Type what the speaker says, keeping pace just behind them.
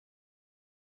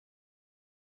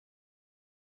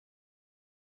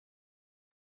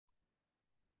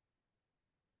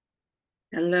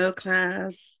Hello,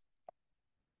 class.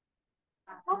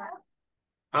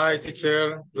 Hi,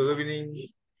 teacher. Good evening.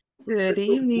 Good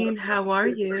evening. How are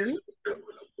you?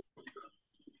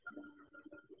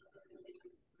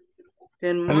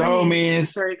 Good Hello, morning.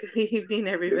 Miss. Sorry, good evening,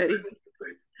 everybody.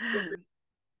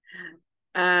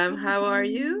 How are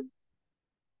you?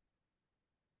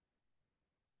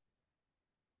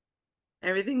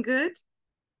 Everything good?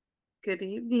 Good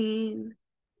evening.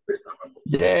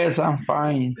 Yes, I'm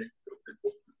fine.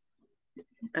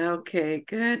 Okay,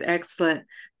 good. Excellent.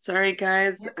 Sorry,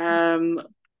 guys.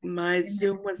 My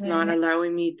Zoom was not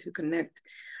allowing me to connect.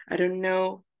 I don't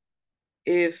know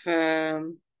if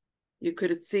you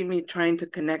could see me trying to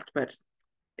connect, but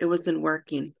it wasn't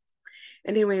working.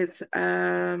 Anyways,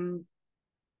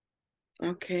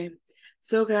 okay.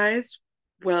 So guys,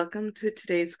 welcome to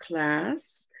today's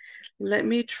class. Let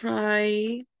me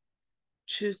try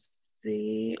to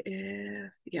see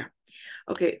if, yeah.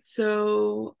 Okay,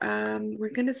 so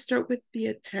we're gonna start with the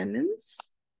attendance.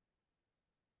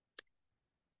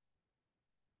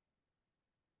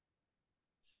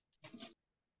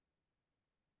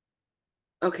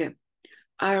 Okay,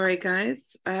 all right,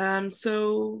 guys.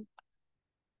 So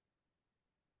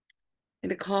I'm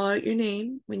gonna call out your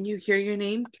name. When you hear your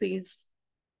name, please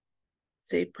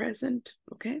say present,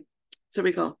 okay? So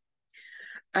we go.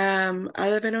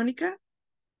 Ada Veronica?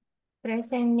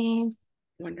 Present, Miss.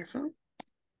 Wonderful.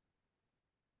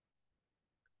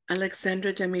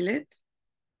 Alexandra Jamilet?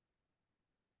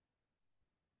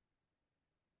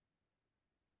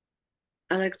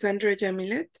 Alexandra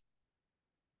Jamilet?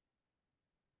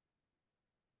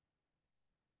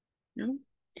 No?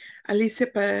 Alicia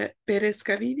Pérez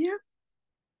Gavidia?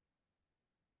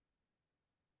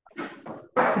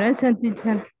 Present,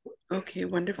 teacher. Okay,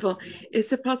 wonderful.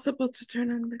 Is it possible to turn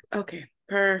on the, okay,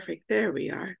 perfect. There we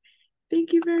are.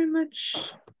 Thank you very much.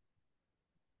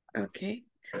 Okay.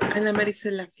 Ana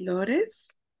Marisela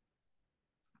Flores?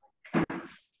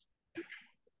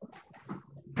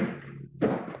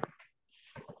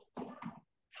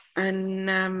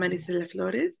 Ana Marisela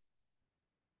Flores?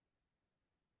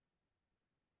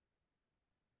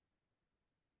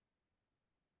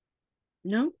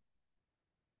 No?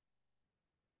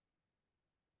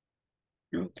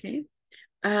 Okay.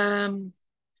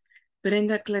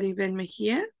 Brenda Claribel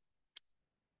Mejía?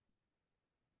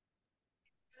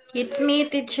 It's me,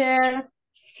 teacher.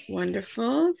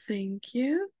 Wonderful, thank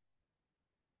you.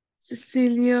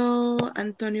 Cecilio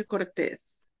Antonio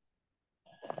Cortés?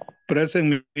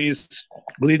 Present, Miss.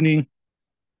 Good evening.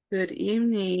 Good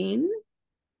evening.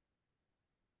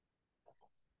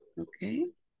 Okay.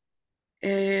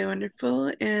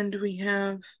 Wonderful. And we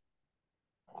have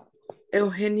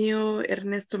Eugenio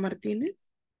Ernesto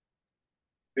Martinez.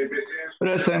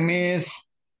 Present, Miss.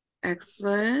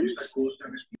 Excellent.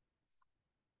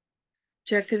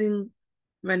 Jacqueline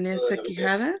Vanessa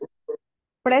Quijada.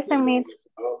 Present, Miss.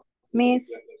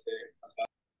 Miss.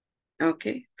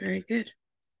 Okay, very good.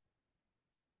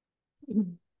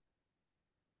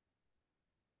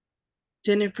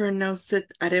 Jennifer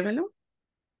Nauset Arevalo.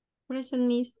 Present,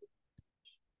 Miss.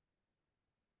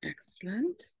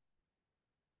 Excellent.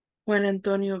 Juan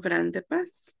Antonio Brande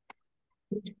Paz.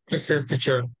 Present,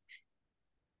 teacher.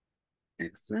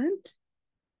 Excellent.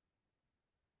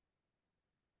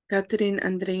 Catherine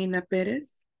Andreina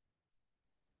Perez.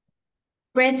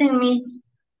 Present, Miss.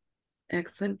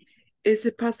 Excellent. Is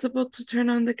it possible to turn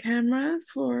on the camera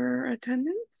for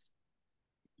attendance?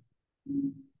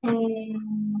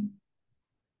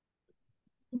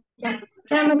 Ya.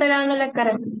 Solo me estoy lavando la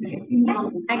cara.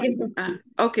 Aquí está.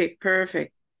 Okay,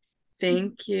 perfect.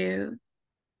 Thank you.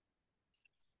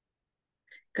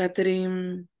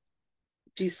 Catherine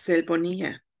Giselle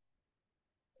Bonilla.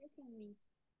 Present, Miss.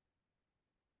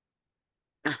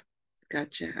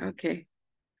 Gotcha. Okay.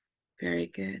 Very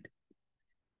good.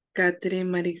 Catherine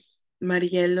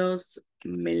Marielos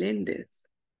Melendez.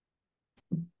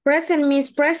 Present,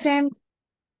 Miss. Present.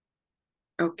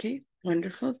 Okay,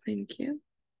 wonderful. Thank you.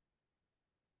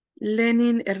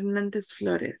 Lenin Hernandez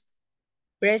Flores.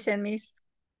 Present, Miss.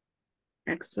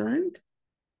 Excellent.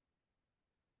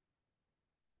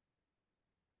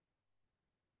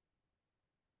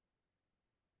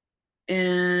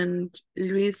 And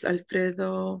Luis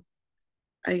Alfredo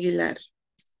Aguilar.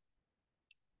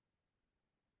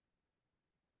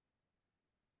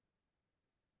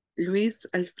 Luis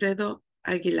Alfredo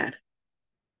Aguilar.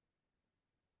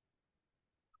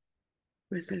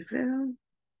 Luis Alfredo.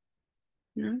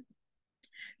 No.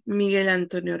 Miguel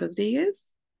Antonio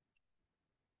Rodríguez.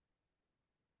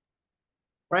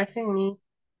 Present, Miss.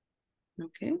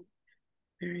 Okay,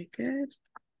 very good.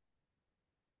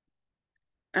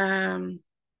 Um,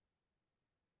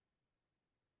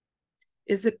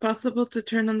 Is it possible to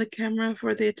turn on the camera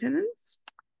for the attendance?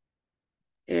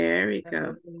 There we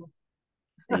go.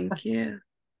 Thank you.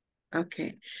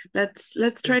 Okay,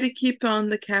 let's try to keep on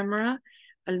the camera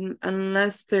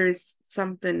unless there's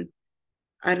something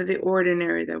out of the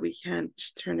ordinary that we can't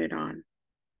turn it on.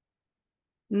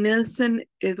 Nelson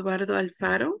Eduardo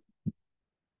Alfaro.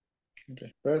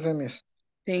 Okay, present, Miss.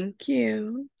 Thank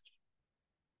you.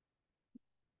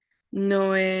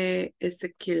 Noé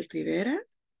Ezequiel Rivera.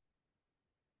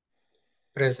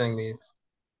 Present, Miss.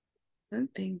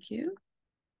 Thank you.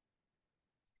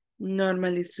 Norma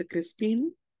Lisa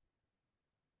Crespin.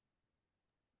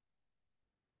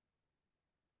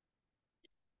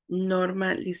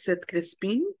 Norma Lisette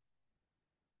Crespin.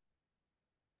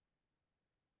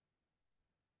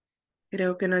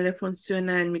 Creo que no le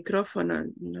funciona el micrófono,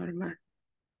 Norma.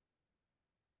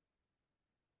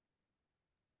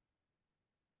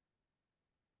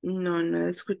 No, no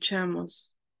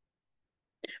escuchamos.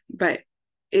 Vale.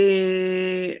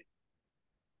 ¿Tiene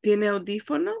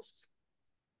audífonos?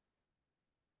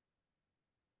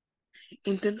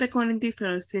 Intenta con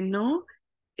audífonos. Si no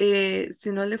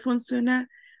le funciona,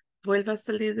 vuelva a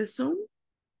salir de Zoom.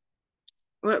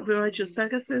 Bueno, hecho,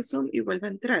 sálgase de Zoom y vuelva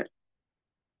a entrar.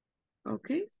 Ok.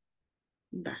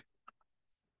 Va.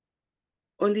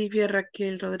 Olivia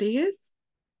Raquel Rodríguez.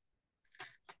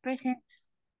 Present.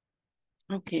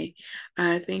 Ok.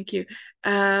 Thank you.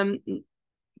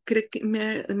 ¿Cree que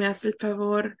me hace el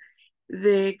favor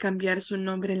de cambiar su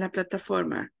nombre en la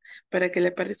plataforma para que le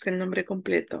aparezca el nombre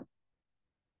completo?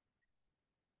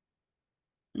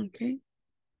 Ok.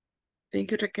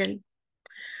 Thank you, Raquel.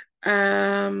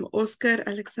 Oscar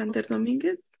Alexander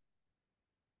Domínguez.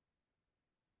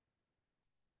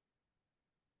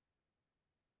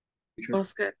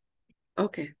 Oscar.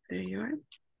 Okay, there you are.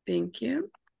 Thank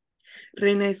you.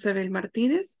 Reina Isabel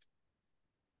Martínez.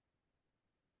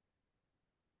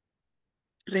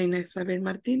 Reina Isabel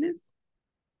Martínez.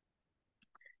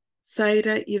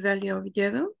 Zaira Idalia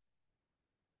Oviedo.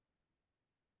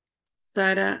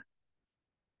 Zaira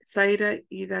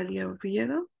Idalia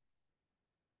Oviedo.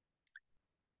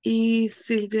 Y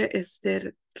Silvia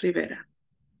Esther Rivera.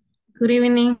 Good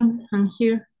evening, I'm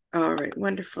here. All right,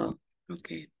 wonderful.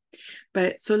 Okay.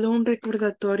 But solo un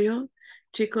recordatorio,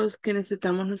 chicos, que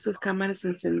necesitamos nuestras cámaras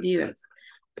encendidas,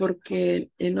 porque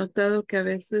he notado que a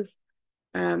veces,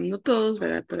 no todos,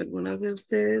 ¿verdad? Pero algunos de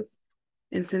ustedes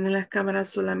encienden las cámaras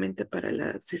solamente para la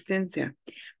asistencia,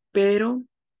 pero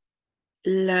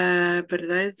la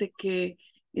verdad es de que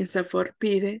INSAFOR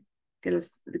pide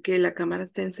que la cámara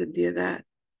esté encendida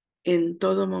en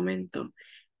todo momento.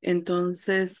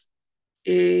 Entonces,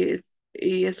 es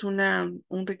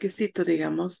un requisito,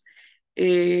 digamos,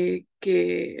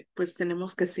 que pues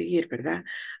tenemos que seguir, ¿verdad?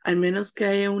 Al menos que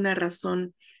haya una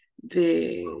razón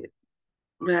de,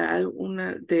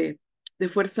 de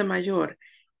fuerza mayor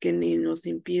que ni nos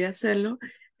impide hacerlo.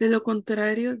 De lo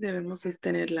contrario, debemos es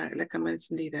tener la cámara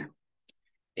encendida.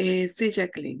 Sí,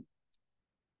 Jacqueline.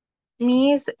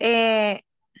 Miss,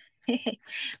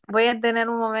 voy a tener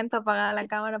un momento apagada la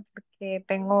cámara porque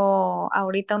tengo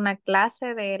ahorita una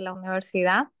clase de la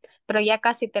universidad, pero ya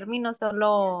casi termino,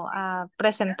 solo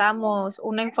presentamos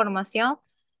una información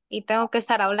y tengo que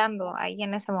estar hablando ahí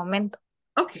en ese momento.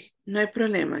 Ok, no hay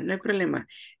problema, no hay problema.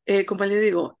 Como le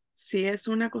digo, si es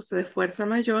una cosa de fuerza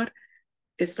mayor,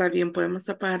 está bien, podemos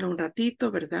apagar un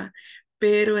ratito, ¿verdad?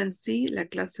 Pero en sí, la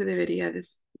clase debería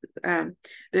ah,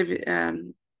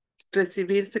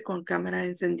 recibirse con cámara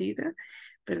encendida,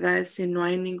 ¿verdad? Si no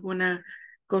hay ninguna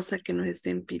cosa que nos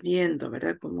esté impidiendo,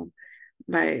 ¿verdad? Como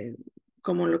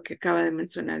lo que acaba de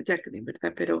mencionar Jacqueline,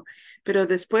 ¿verdad? Pero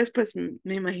después, pues,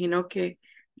 me imagino que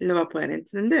lo va a poder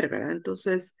entender, ¿verdad?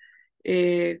 Entonces,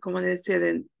 como le decía,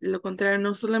 de lo contrario,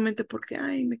 no solamente porque,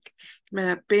 ay, me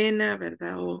da pena,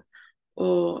 ¿verdad?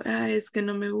 Es que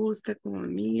no me gusta como me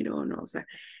miro, ¿no? O sea,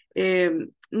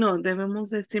 no, debemos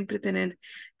de siempre tener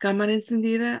cámara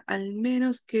encendida, al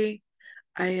menos que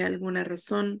haya alguna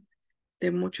razón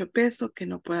de mucho peso que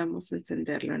no podamos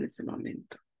encenderlo en ese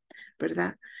momento,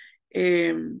 ¿verdad?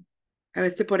 Eh, a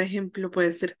veces, por ejemplo,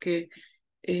 puede ser que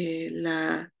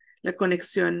la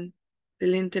conexión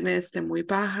del internet esté muy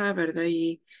baja, ¿verdad?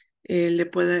 Y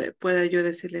pueda yo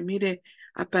decirle, mire,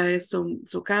 apague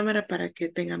su cámara para que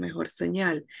tenga mejor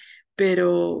señal.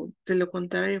 Pero de lo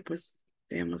contrario, pues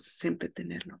debemos siempre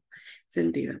tenerlo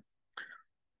encendido.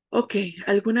 Ok,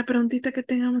 ¿alguna preguntita que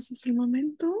tengamos hasta el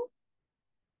momento?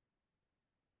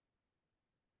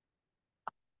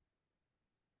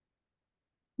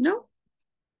 No?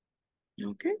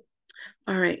 Okay.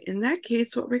 All right. In that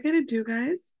case, what we're going to do,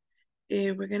 guys,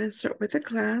 we're going to start with the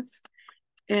class.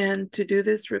 And to do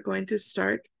this, we're going to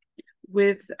start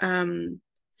with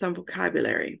some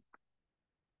vocabulary.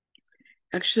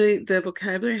 Actually, the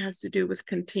vocabulary has to do with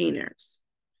containers.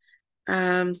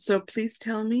 So please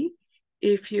tell me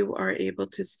if you are able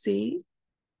to see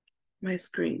my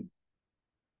screen.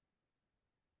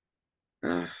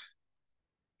 Can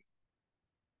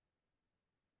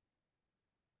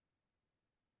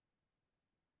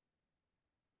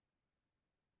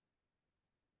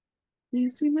you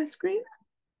see my screen?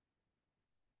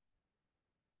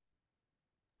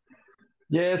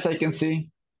 Yes, I can see.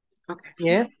 Okay.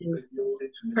 Yes.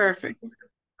 Perfect.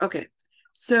 Okay.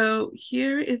 So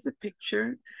here is a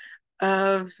picture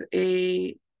of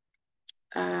a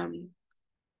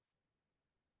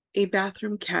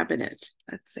bathroom cabinet,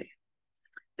 let's say.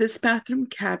 This bathroom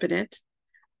cabinet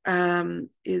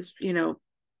is, you know,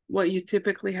 what you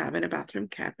typically have in a bathroom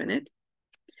cabinet.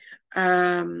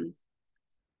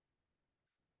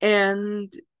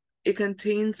 And it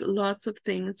contains lots of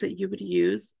things that you would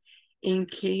use in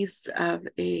case of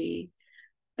that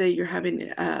you're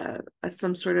having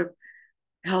some sort of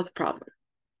health problem.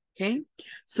 Okay,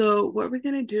 so what we're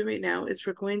going to do right now is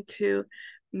we're going to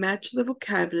match the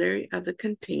vocabulary of the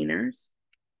containers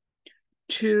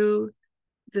to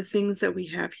the things that we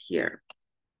have here.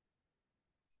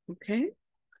 Okay.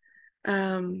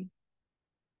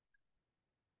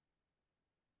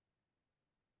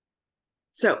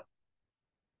 So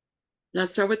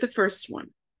let's start with the first one.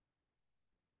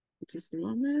 Just a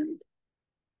moment.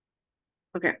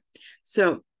 Okay,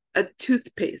 so a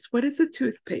toothpaste. What is a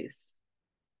toothpaste?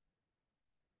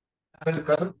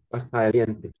 Pasta de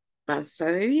dientes. Pasta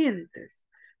de dientes.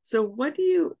 So what do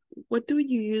you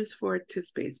use for a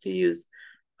toothpaste? Do you use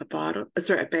a bottle,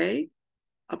 sorry, a bag,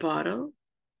 a bottle,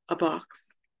 a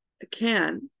box, a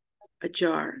can, a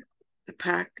jar, a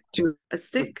pack, a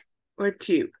stick, or a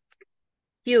tube?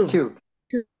 Two.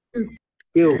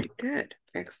 Very good.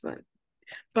 Excellent.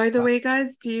 By the way,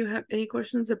 guys, do you have any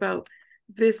questions about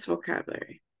this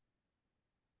vocabulary?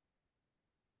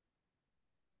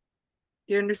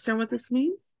 Do you understand what this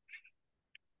means?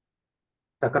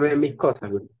 Sácame mis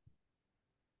cosas.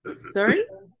 Sorry?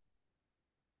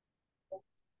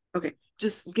 Okay,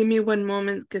 just give me one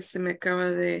moment que se me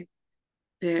acaba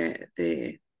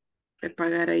de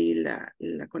apagar ahí la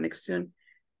conexión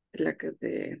de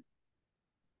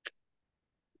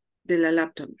la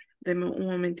laptop. Deme un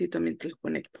momentito mientras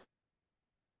conecto.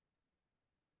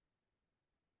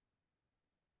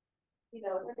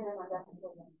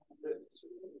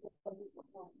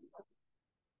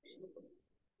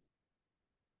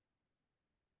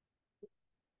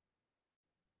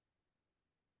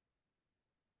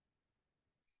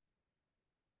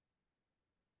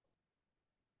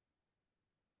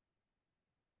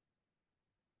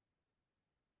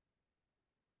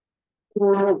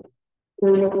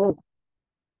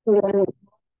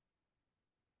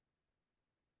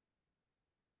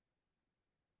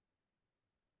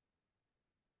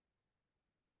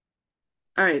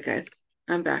 All right, guys,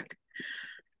 I'm back.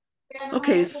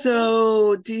 Okay,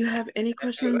 so do you have any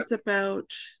questions about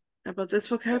this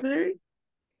vocabulary?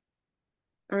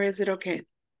 Or is it okay?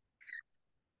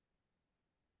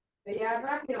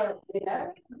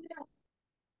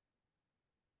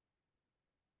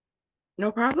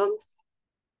 No problems?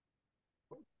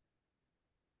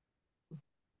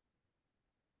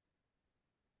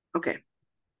 Okay.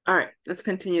 All right, let's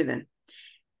continue then.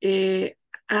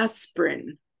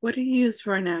 Aspirin. What do you use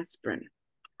for an aspirin?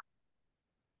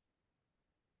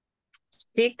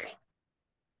 Stick.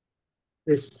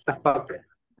 Es a pack.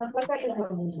 A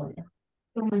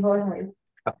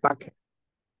pack.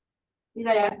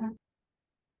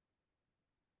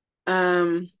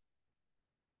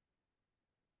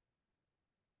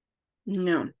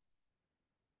 No.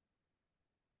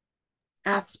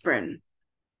 Aspirin.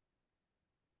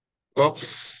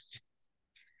 Box.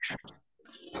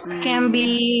 Can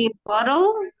be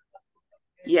bottle.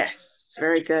 Yes,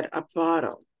 very good. A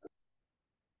bottle.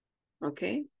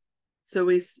 Okay. So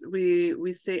we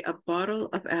say a bottle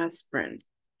of aspirin.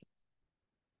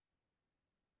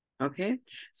 Okay.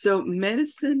 So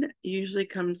medicine usually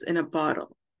comes in a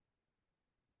bottle.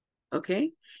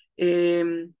 Okay. How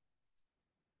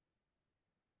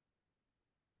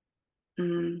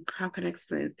can I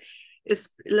explain this? It's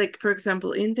like, for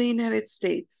example, in the United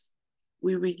States,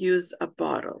 we would use a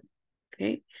bottle.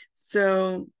 Okay.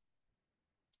 So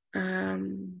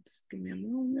just give me a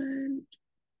moment.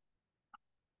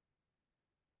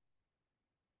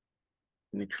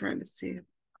 Let me try to see.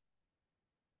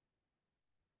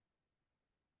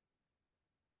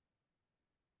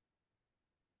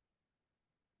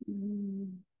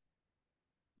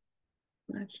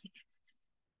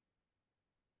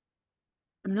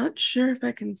 I'm not sure if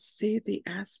I can see the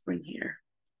aspirin here.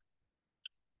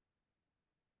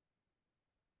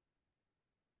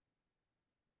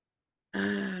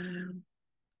 I'm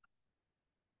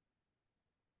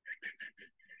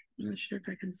not sure if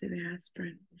I can see the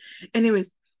aspirin.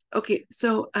 Anyways, okay,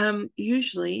 so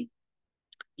usually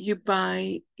you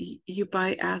buy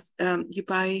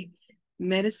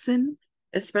medicine,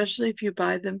 especially if you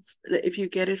buy them, if you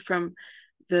get it from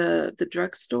the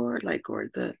drugstore, like, or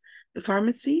the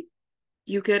pharmacy,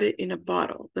 you get it in a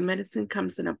bottle. The medicine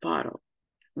comes in a bottle.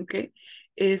 Okay,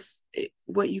 is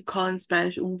what you call in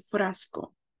Spanish un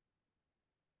frasco.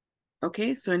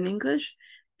 Okay, so in English,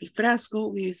 el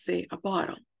frasco, we say a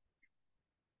bottle.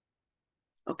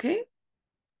 Okay,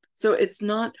 so it's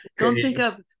not, don't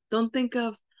think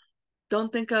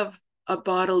of a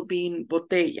bottle being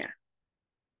botella.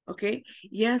 Okay,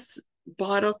 yes,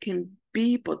 bottle can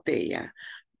be botella,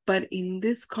 but in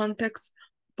this context,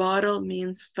 bottle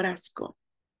means frasco.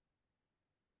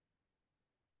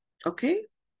 Okay,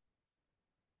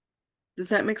 does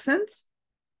that make sense?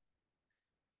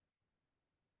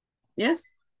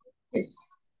 Yes?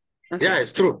 Yes. Okay. Yeah,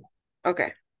 it's true.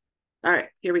 Okay. All right,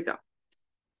 here we go.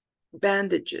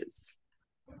 Bandages.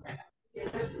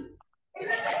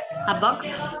 A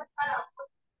box.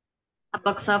 A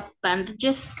box of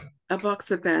bandages. A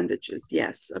box of bandages.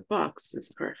 Yes, a box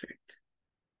is perfect.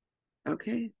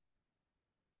 Okay.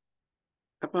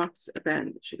 A box of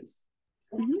bandages.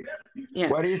 Yeah.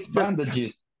 What is So,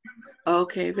 bandages?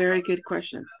 okay, very good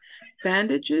question.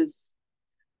 Bandages.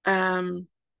 Las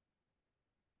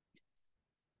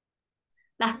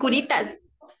curitas.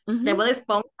 Mhm. De Bob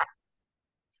Esponja.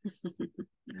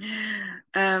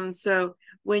 So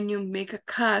when you make a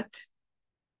cut,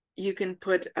 you can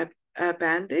put a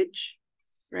bandage,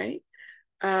 right?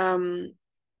 A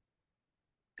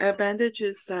bandage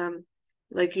is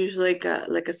like usually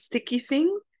like a sticky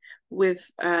thing with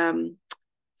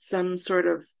some sort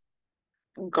of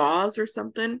gauze or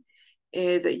something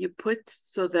that you put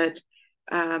so that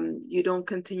you don't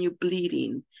continue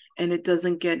bleeding and it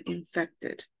doesn't get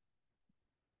infected.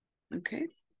 Okay.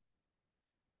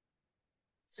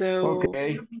 So,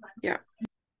 Okay. yeah.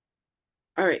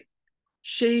 All right.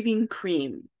 Shaving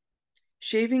cream.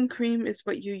 Shaving cream is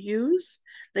what you use,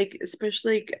 like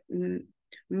especially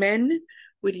men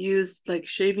would use like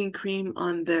shaving cream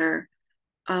on their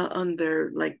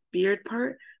like beard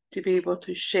part to be able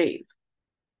to shave.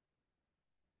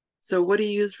 So what do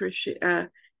you use for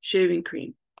shaving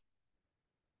cream?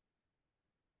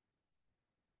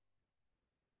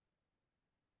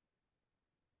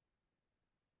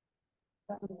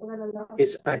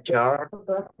 It's a jar.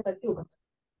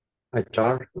 A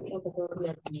jar.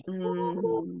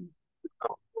 Mm.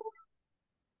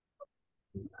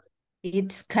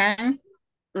 It's can.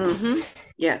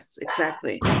 Yes,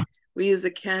 exactly. We use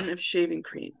a can of shaving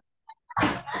cream.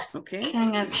 Okay.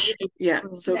 Can of Yeah.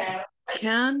 So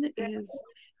can is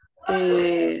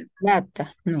a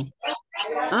lata. No.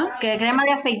 huh? ¿Qué crema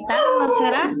de afeitar no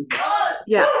será?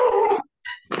 Yeah.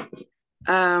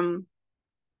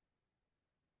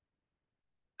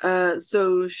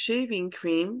 So shaving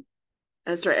cream,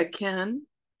 sorry, a can,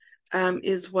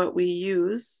 is what we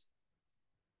use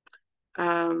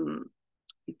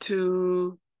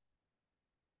to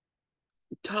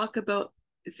talk about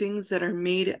things that are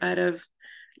made out of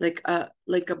like a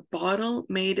bottle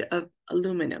made of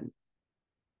aluminum.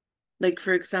 Like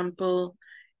for example,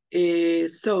 a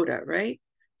soda, right?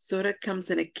 Soda comes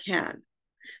in a can.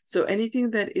 So anything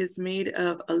that is made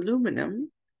of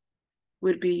aluminum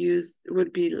would be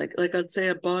like I'd say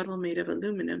a bottle made of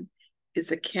aluminum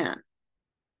is a can.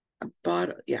 A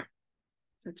bottle, yeah.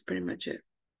 That's pretty much it.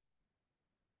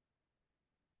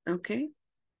 Okay.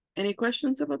 Any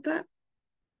questions about that?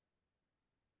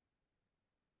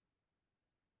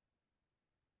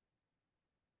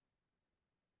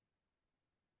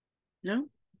 No?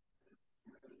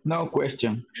 No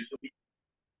question.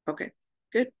 Okay,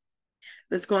 good.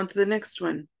 Let's go on to the next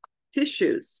one.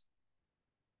 Tissues.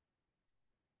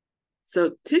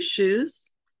 So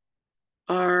tissues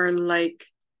are like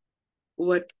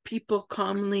what people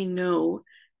commonly know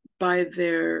by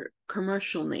their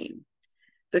commercial name.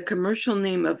 The commercial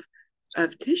name of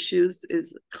tissues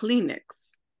is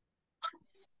Kleenex.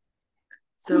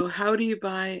 So how do you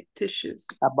buy tissues?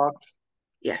 A box.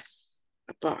 Yes,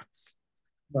 a box.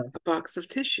 Right. A box of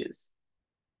tissues.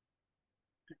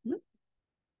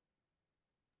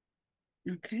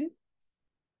 Okay.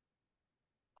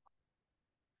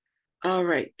 All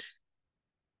right.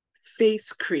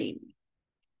 Face cream.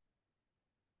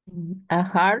 A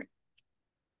heart.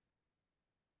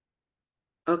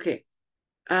 Okay.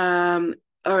 All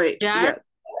right. Jar. Yeah.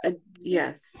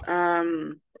 Yes.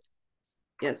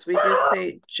 Yes, we just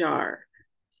say jar.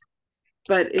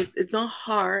 But it's not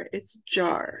har, it's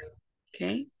jar.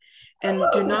 Okay? And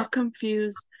do not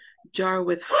confuse jar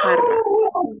with jarra.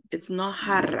 It's not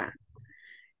jarra.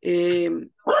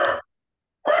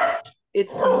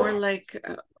 It's more like,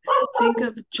 think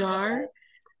of jar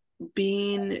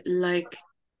being like,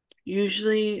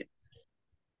 usually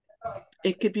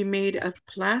it could be made of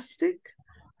plastic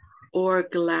or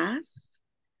glass,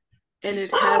 and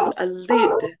it has a lid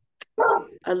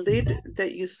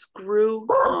that you screw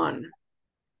on.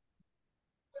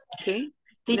 Okay?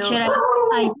 Teacher,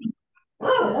 Now,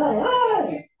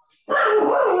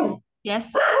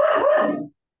 yes.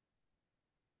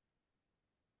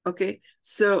 okay,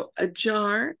 so a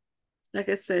jar, like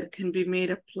I said, can be made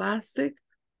of plastic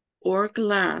or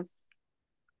glass,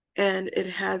 and it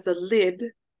has a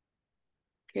lid,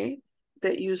 okay,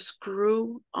 that you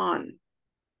screw on.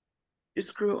 You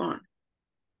screw on.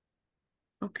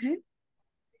 Okay?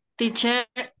 Teacher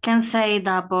can say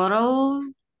the bottle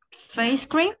face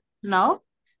cream? No?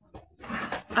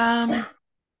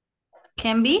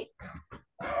 Can be?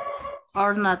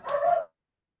 Or not?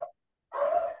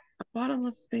 A bottle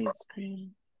of face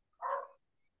cream.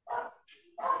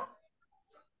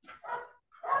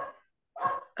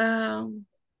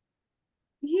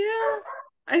 Yeah,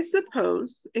 I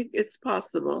suppose it's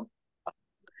possible.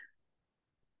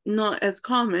 Not as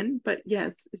common, but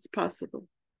yes, it's possible.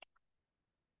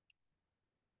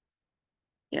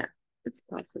 Yeah, it's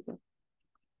possible.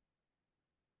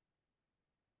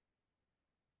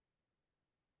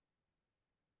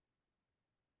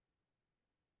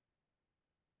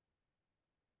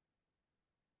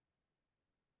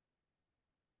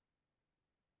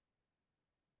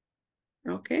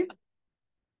 Okay.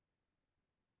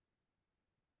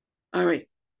 All right.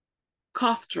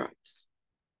 Cough drops.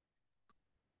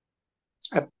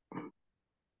 A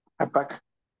pack.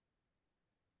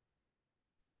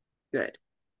 Good.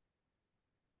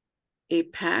 A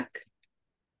pack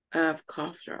of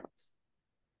cough drops.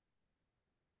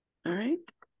 All right.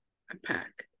 A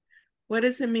pack. What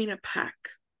does it mean, a pack?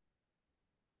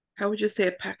 How would you say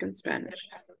a pack in Spanish?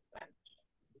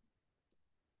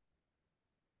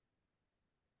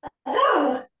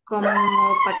 Como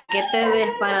paquete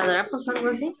de esparadrapos, algo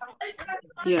así.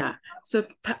 Yeah. So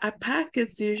a pack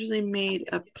is usually made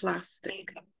of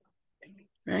plastic,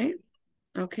 right?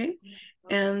 Okay.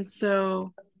 And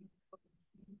so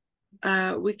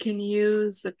we can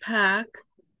use a pack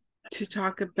to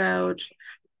talk about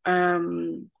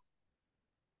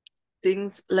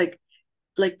things like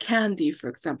candy, for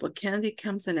example. Candy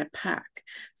comes in a pack.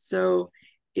 So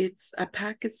it's a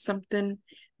pack is something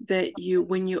that you,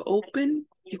 when you open,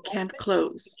 you can't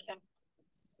close.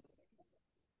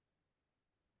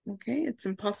 Okay, it's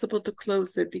impossible to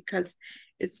close it because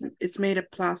it's made of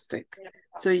plastic.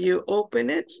 So you open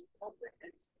it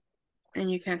and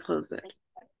you can't close it.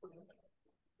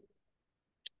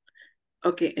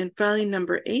 Okay, and finally,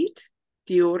 number 8,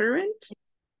 deodorant.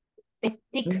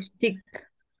 Stick. Stick.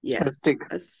 Yes, stick.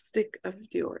 a stick of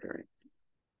deodorant.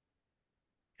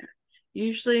 Yeah.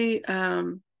 Usually,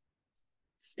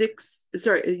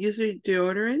 usually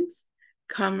deodorants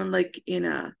come like in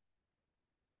a,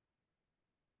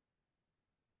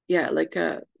 yeah, like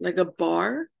a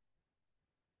bar,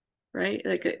 right?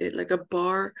 Like a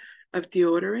bar of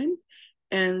deodorant.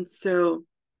 And so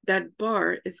that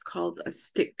bar is called a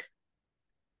stick.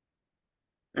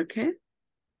 Okay?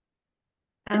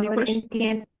 Any Ahora questions?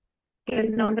 entiendo que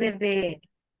el nombre de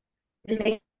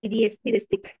Lady Spirit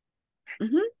Stick.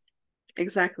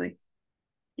 Exactly.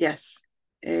 Yes,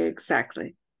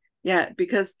 exactly. Yeah,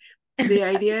 because the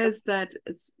idea is that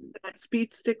it's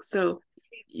speed stick, so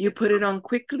you put it on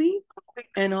quickly,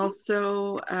 and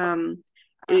also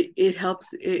it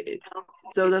helps it,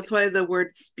 so that's why the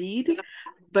word speed,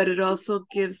 but it also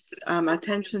gives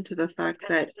attention to the fact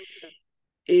that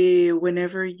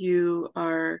whenever you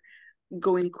are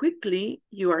going quickly,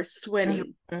 you are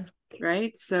sweating,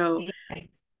 right? So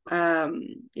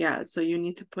yeah, so you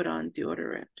need to put on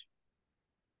deodorant.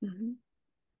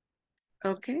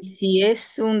 Okay. Si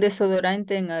es un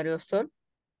desodorante en aerosol.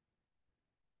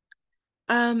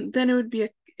 Then it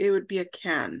would be a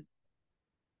can,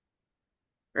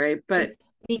 right? But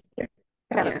Sticker.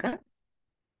 yeah,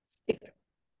 Sticker.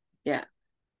 yeah,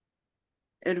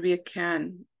 it would be a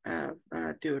can of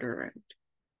deodorant.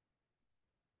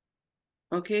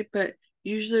 Okay, but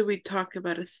usually we talk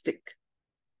about a stick.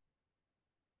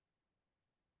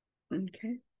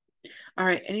 Okay. All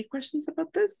right. Any questions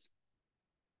about this?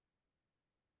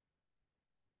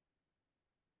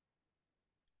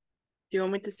 Do you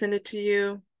want me to send it to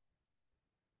you?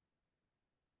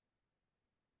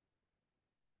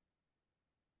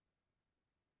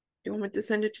 want me to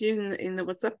send it to you in the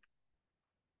WhatsApp?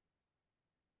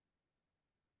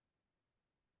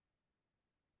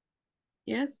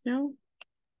 Yes, no?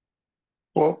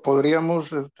 O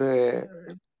podríamos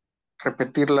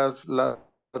repetir la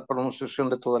pronunciación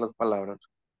de todas las palabras.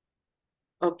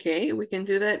 Okay, we can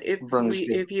do that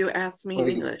if you ask me in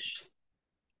English.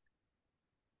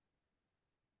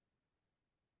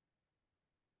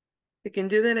 We can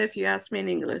do that if you ask me in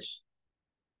English.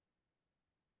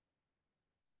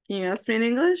 Can you ask me in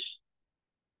English?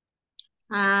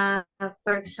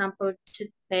 For example,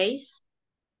 toothpaste.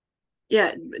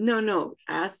 Yeah, no.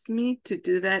 Ask me to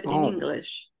do that in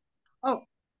English. Oh.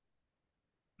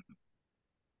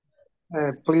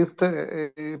 Please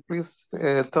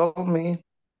tell me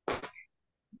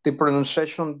the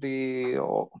pronunciation, the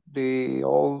old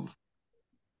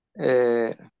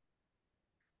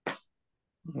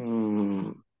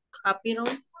Capitals.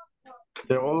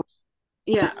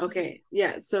 Yeah, okay.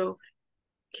 Yeah, so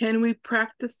can we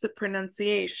practice the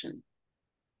pronunciation?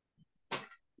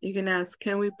 You can ask,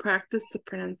 can we practice the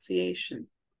pronunciation?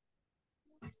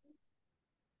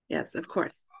 Yes, of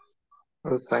course.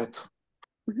 Thanks.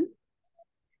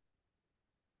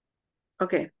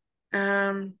 Okay.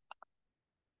 A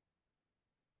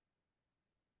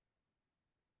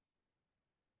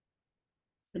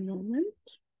moment.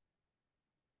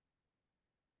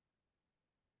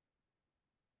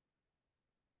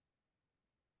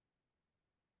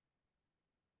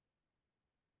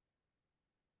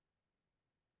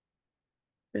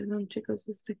 Perdón, chicos,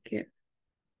 que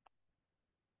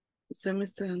se me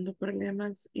está dando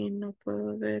problemas y no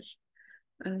puedo ver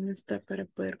a dónde está para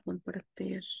poder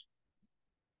compartir.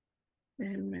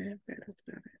 Déjenme ver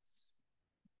otra vez.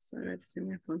 Vamos a ver si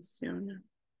me funciona.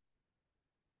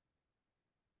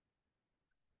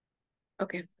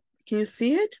 Okay, can you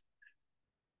see it?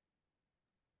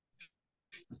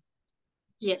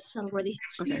 Yes, already.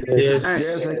 Okay. Yes. All right.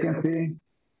 Yes, I can see.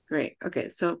 Great. Okay,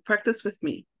 so practice with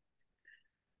me.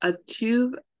 A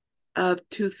tube of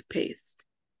toothpaste.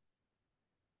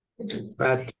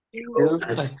 Toothpaste.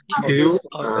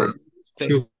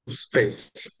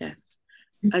 Yes.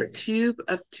 A tube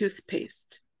of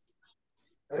toothpaste.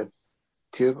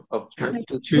 Tube of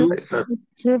toothpaste.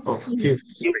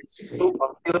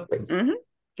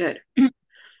 Good.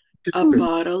 A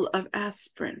bottle of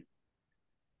aspirin.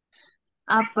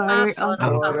 A bottle of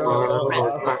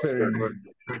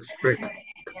Aspirin.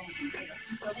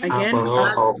 Again,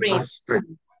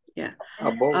 Aspirin. yeah.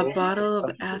 A bottle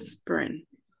of aspirin.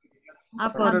 A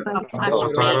bottle of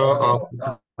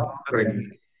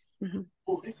Aspirin.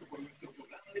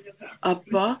 A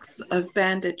box of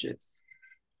bandages.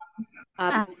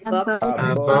 A box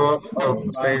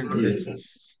of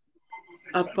bandages.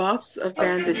 A box of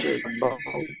bandages.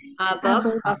 A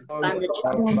box of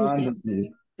bandages.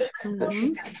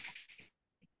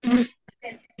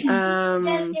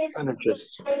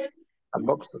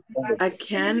 A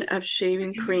can of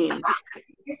shaving cream.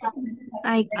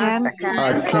 I can. A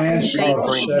can of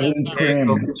shaving cream.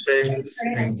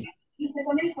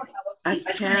 A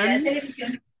can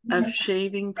of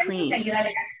shaving cream.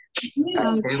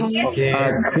 A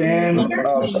can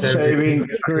of shaving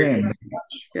cream.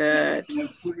 Good.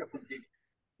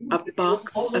 A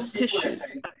box of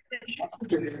tissues.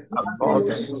 A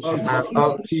box of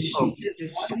tissues.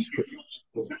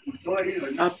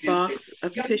 A box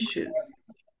of tissues.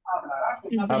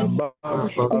 A box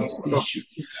of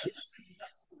tissues.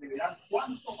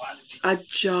 A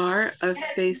jar of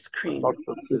face cream.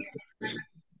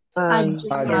 A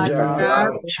jar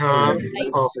Jar of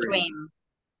ice cream.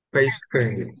 face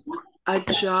cream. A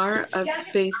jar of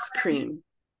face cream.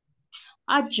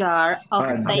 A jar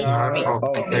of face cream.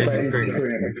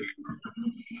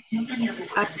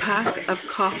 A pack of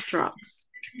cough drops.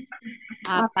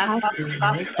 A pack of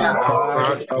cough drops.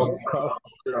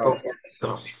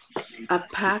 A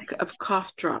pack of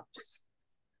cough drops.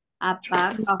 A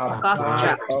pack of cough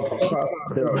drops.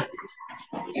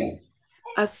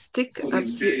 A stick of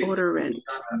deodorant.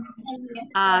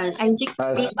 A stick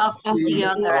of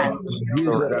deodorant.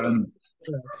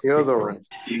 deodorant.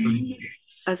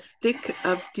 A stick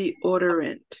of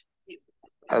deodorant.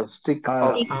 A stick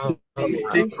of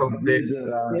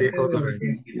deodorant.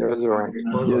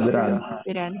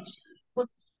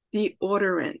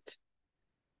 Deodorant.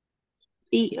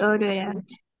 Deodorant.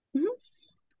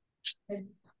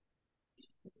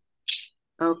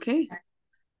 Okay.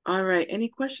 All right. Any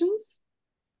questions?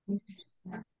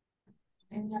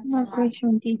 No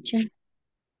question, teacher.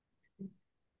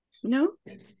 No?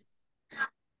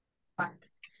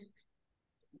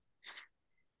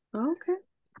 Okay.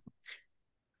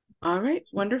 All right.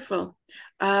 Wonderful.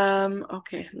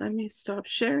 Okay. Let me stop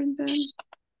sharing then.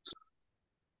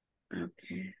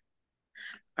 Okay.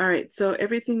 All right, so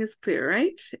everything is clear,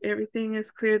 right? Everything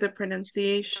is clear, the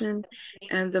pronunciation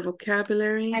and the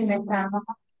vocabulary.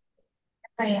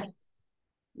 Okay.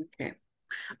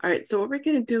 All right, so what we're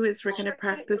going to do is we're going to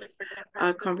practice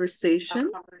a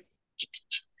conversation.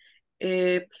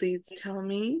 Please tell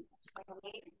me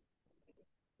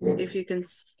if you can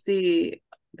see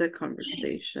the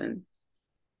conversation.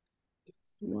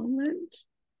 Just a moment.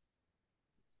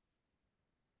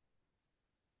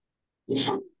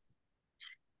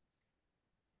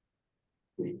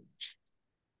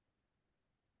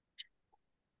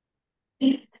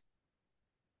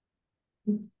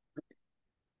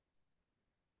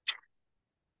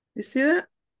 You see that?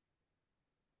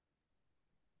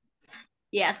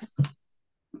 Yes.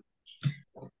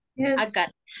 Yes. I got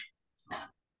it.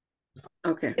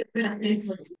 Okay.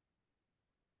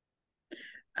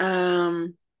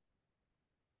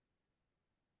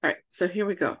 All right, so here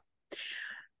we go.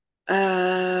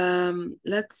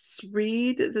 Let's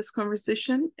read this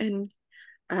conversation and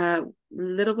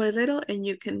little by little, and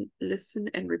you can listen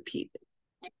and repeat.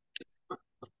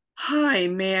 Hi,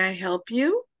 may I help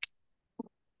you?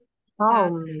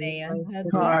 May I help you?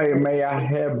 Hi, may I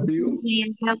help you? May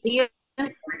I help you?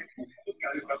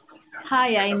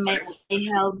 Hi, I may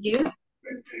help you.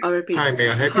 I'll repeat. Hi, may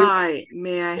I help you? Hi,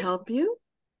 may I help you?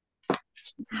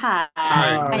 Hi,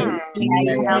 Hi,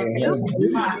 may I help you?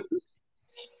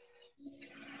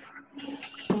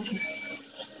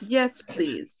 Yes,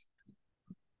 please.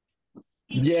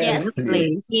 Yes,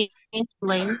 please. Yes,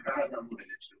 please.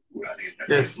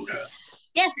 yes,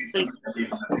 Yes,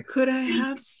 please. Could I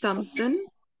have something?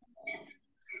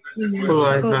 could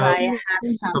I Could have I have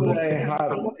Could something? I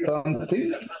have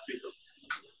something?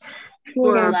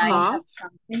 For a Could I have cough?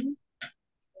 something?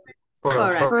 for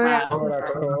For a a cup. For a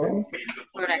call?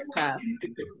 For a cup.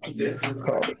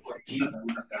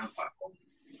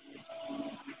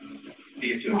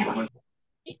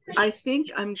 I think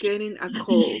I'm getting a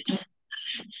cold.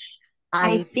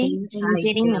 I think I'm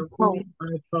getting a cold. I I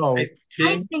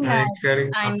think I'm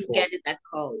getting I'm a getting a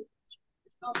cold.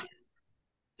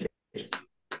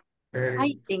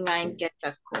 I think I'm getting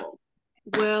a cold.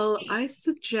 Well, I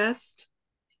suggest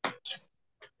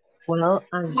Well,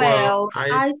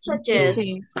 I suggest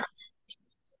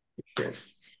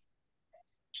yes.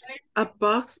 a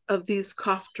box of these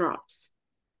cough drops.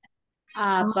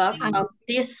 a box of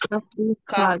these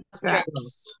cough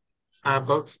drops. A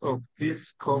box of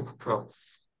these cough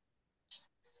drops.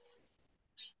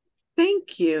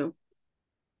 Thank you.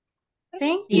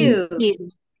 Thank you.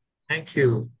 Thank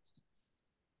you.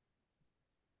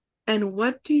 And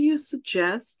what do you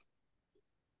suggest?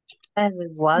 And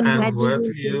what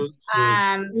do you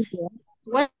And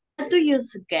what do you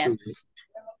suggest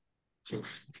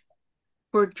choose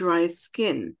For dry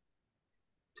skin.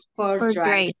 for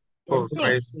dry for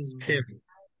dry skin? skin?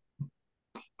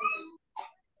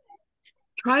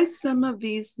 Try some of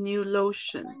these new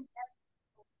lotion.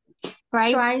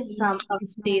 Try some of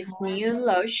this new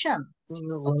lotion. Okay,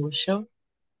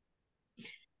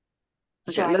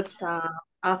 Try let's some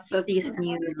of this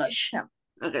new lotion.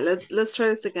 okay, let's try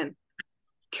this again.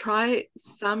 Try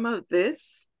some of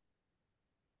this.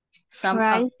 Some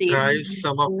Try of Try this.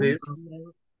 some of this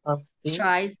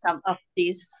Try some of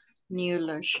this new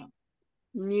lotion.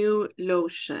 New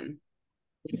lotion.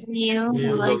 New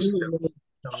new lotion.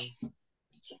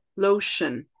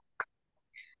 lotion.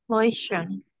 Lotion.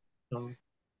 Lotion.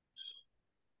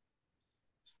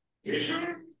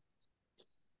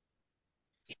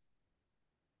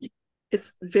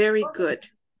 It's very good.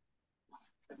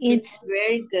 It's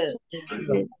very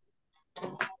good.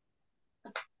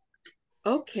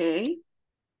 Okay.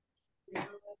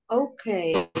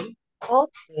 Okay.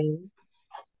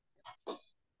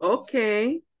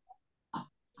 Okay.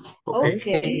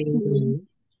 Okay.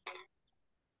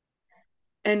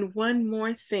 And one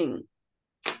more thing.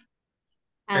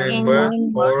 And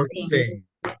one one more thing.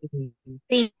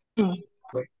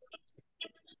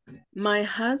 My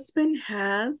husband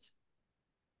has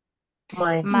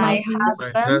My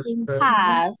husband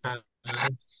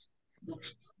has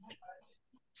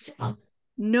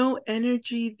no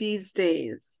energy these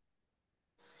days.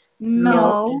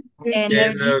 no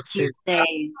energy these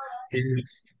days.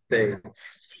 These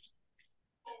days.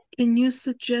 Can you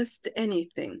suggest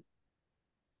anything?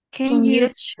 Can you Can you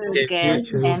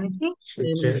suggest anything?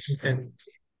 suggest anything?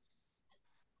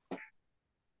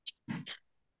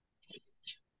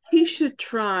 He should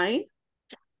try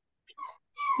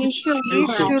You should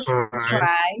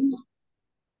try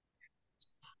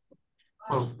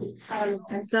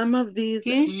some of these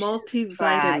You should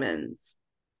multivitamins.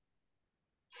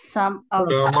 some of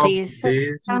these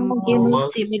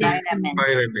multivitamins.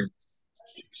 multivitamins.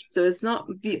 So it's not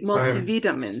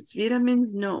multivitamins.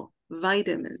 Vitamins, no.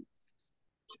 Vitamins.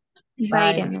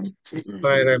 Vitamin.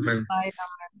 Vitamins.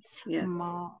 Yes.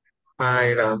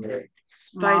 Vitamins.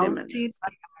 Vitamins.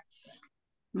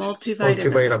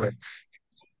 Multivitamins.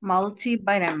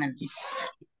 Multivitamins.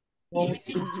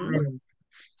 Multivitamins.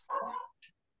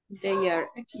 They are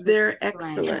excellent. They're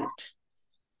excellent.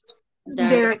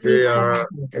 They're They are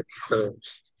excellent.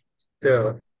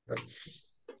 Yeah.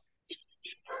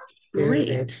 Great.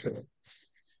 Excellent.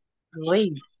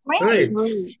 Great. Great.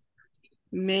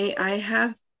 May I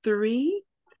have 3?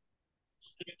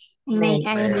 May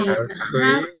I May I have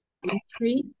have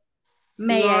 3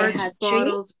 May I large have 3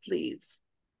 bottles, please?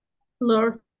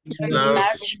 large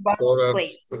large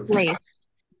bottles, please?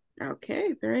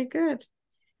 Okay, very good.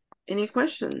 Any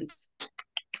questions?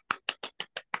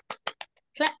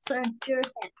 Claps on your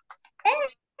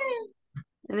hands.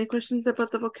 Any questions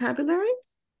about the vocabulary?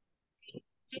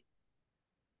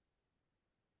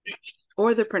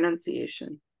 Or the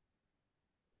pronunciation?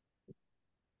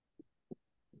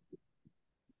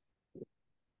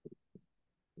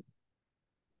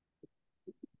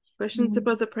 Questions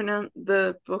about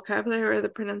the vocabulary or the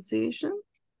pronunciation?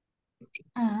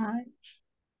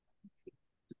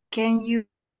 Can you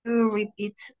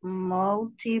repeat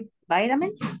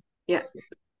multivitamins? Yeah,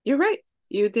 you're right.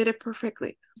 You did it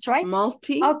perfectly. That's right.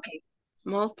 Okay.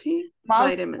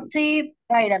 Multivitamins.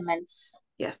 Multivitamins.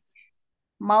 Yes.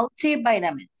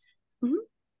 Multivitamins. Mhm.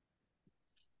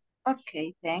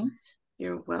 Okay, thanks.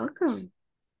 You're welcome.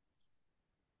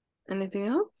 Anything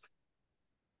else?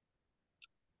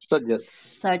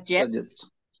 Suggest. Suggest.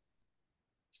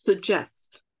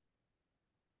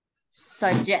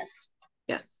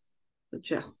 Yes.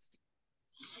 Suggest.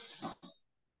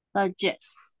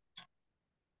 Suggest.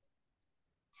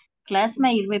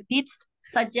 Classmate repeats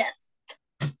suggest.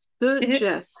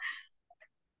 Suggest.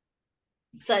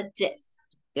 Suggest.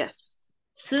 Yes.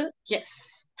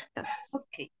 Suggest. Yes.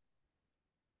 Okay.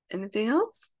 Anything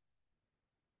else?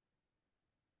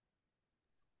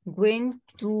 When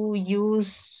to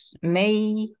use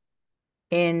may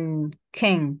and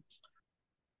can.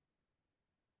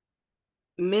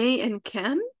 May and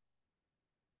can?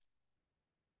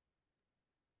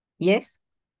 Yes.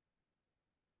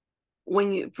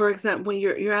 When you, for example, when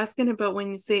you're asking about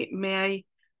when you say, may I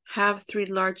have 3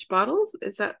 large bottles?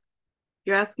 Is that,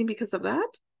 you're asking because of that?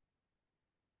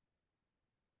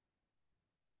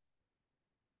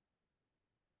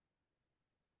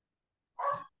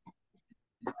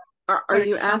 Are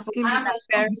you asking?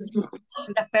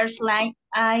 The first line,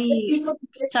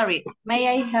 sorry, may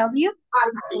I help you?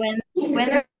 When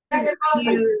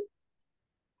you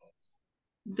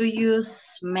do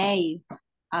use may,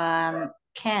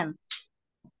 can.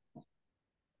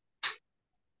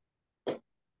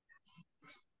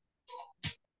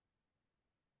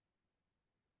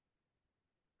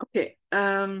 Okay.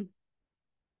 The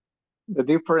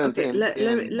difference Okay, in let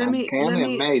me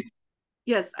and made.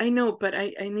 Yes, I know, but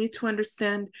I need to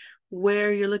understand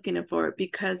where you're looking for it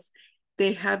because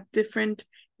they have different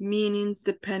meanings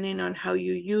depending on how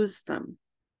you use them.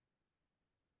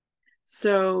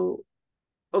 So,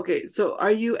 okay, so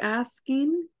are you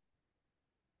asking?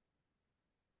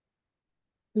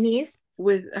 Yes.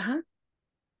 With,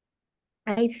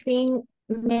 I think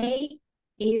may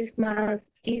is more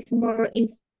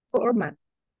informal.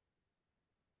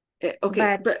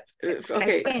 Okay, but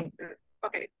okay.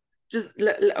 Okay. Just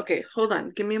okay, hold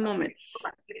on. Give me a moment.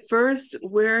 First,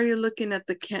 where are you looking at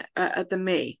the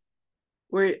may?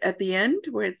 Where at the end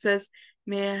where it says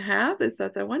may I have? Is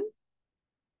that one?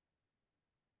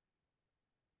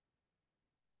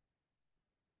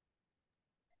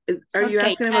 Are you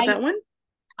asking about that one?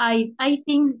 I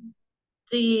think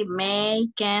the may,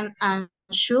 can, and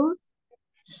should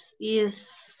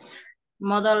is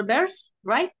modal verbs,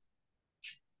 right?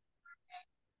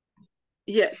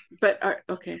 Yes, but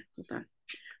okay, hold on.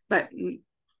 But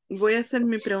voy a hacer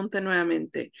mi pregunta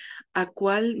nuevamente. ¿A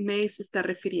cuál may se está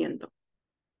refiriendo?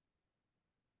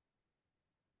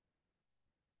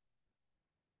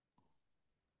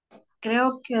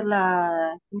 Creo que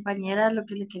la compañera lo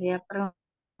que le quería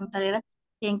preguntar era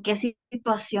en qué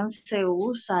situación se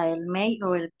usa el may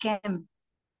o el can.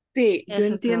 Sí, yo Eso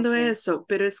creo entiendo que- eso,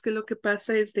 pero es que lo que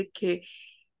pasa es de que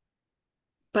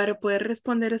para poder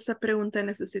responder esa pregunta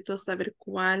necesito saber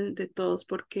cuál de todos,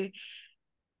 porque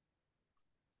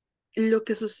lo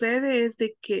que sucede es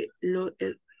de que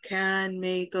el can,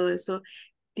 may, todo eso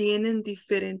tienen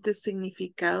diferentes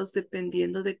significados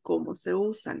dependiendo de cómo se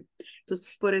usan.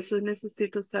 Entonces, por eso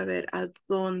necesito saber a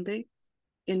dónde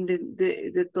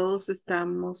de todos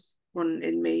estamos con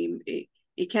el may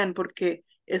y can, porque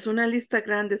es una lista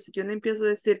grande. Si yo le empiezo a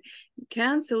decir,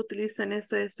 can se utiliza en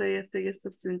esto, esto y esto y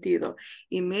este sentido,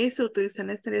 y may se utiliza en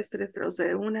este, o sea,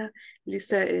 es una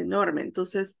lista enorme.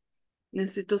 Entonces,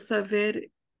 necesito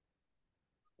saber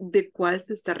de cuál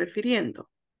se está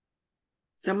refiriendo.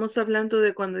 Estamos hablando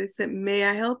de cuando dice, may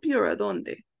I help you, o a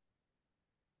dónde.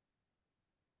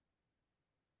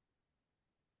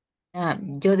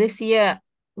 Yo decía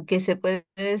que se puede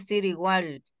decir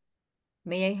igual,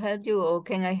 may I help you o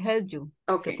can I help you.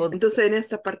 Okay, entonces en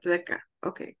esta parte de acá.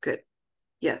 Okay, good.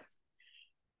 Yes.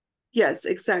 Yes,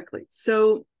 exactly.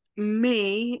 So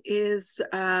may is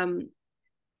a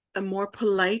more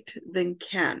polite than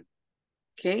can.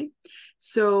 Okay.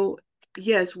 So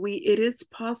yes, it is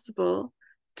possible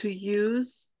to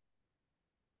use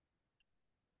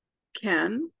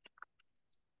can.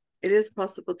 It is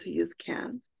possible to use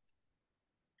can.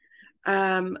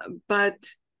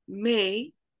 But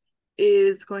may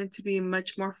is going to be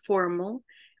much more formal,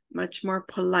 much more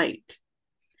polite.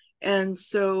 And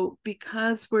so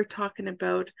because we're talking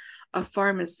about a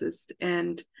pharmacist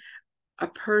and a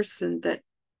person that,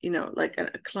 you know, like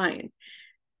a client,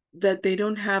 that they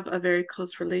don't have a very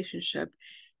close relationship,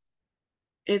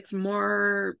 it's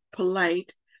more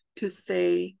polite to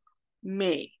say,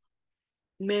 may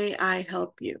I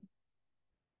help you?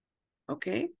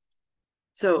 Okay.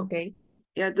 So, Okay.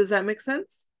 yeah, does that make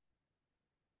sense?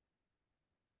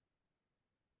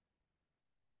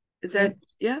 Is that,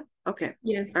 yeah? Okay.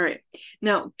 Yes. All right.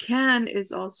 Now, can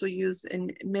is also used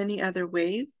in many other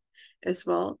ways as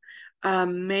well.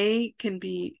 May can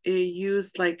be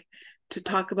used like to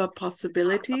talk about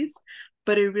possibilities,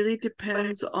 but it really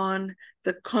depends on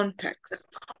the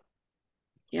context.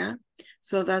 Yeah.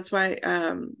 So that's why,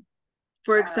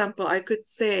 for example, I could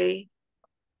say,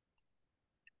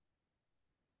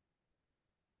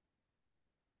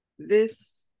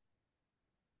 this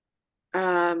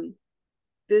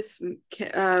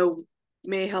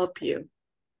may help you.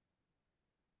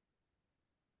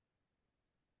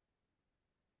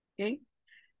 Okay.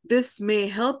 This may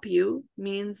help you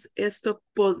means esto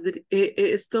podría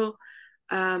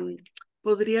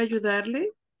ayudarle,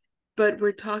 but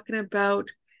we're talking about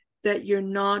that you're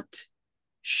not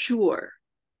sure.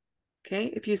 Okay.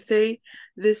 If you say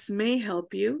this may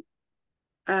help you,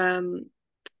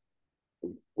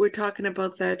 we're talking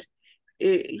about that.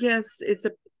 Yes, it's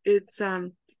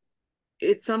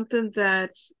something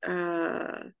that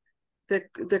that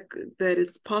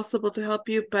is possible to help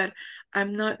you, but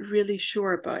I'm not really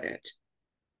sure about it.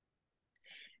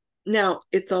 Now,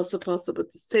 it's also possible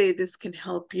to say this can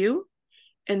help you,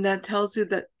 and that tells you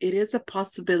that it is a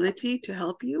possibility to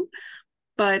help you,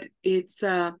 but it's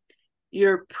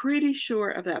you're pretty sure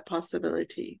of that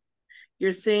possibility.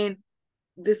 You're saying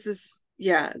this is,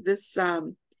 yeah, this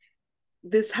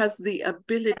has the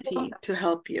ability to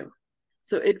help you.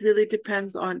 So it really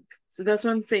depends on, so that's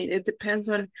what I'm saying. It depends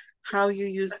on how you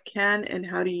use can and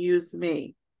how to use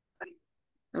may.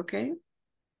 Okay.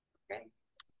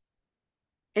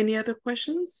 Any other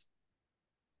questions?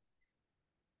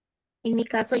 En mi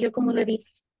caso, yo como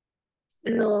los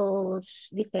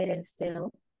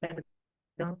diferencio,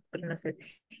 perdón, pero no sé.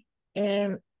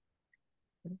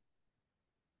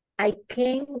 I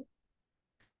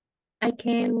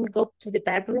can go to the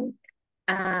bathroom,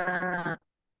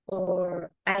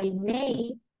 or I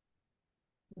may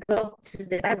go to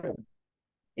the bathroom.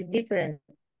 It's different.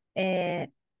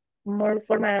 More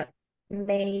formal,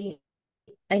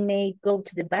 I may go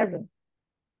to the bathroom.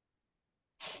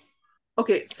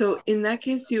 Okay, so in that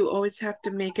case, you always have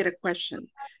to make it a question.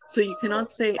 So you cannot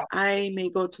say, I may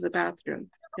go to the bathroom.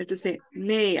 You have to say,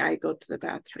 may I go to the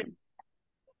bathroom?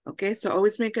 Okay, so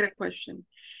always make it a question.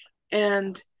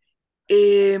 And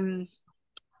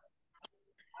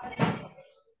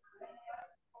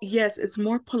yes, it's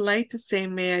more polite to say,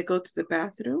 may I go to the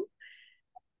bathroom?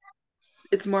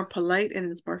 It's more polite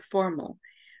and it's more formal.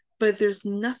 But there's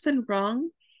nothing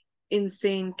wrong in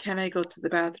saying, can I go to the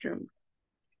bathroom?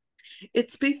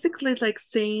 It's basically like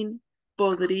saying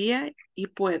podría y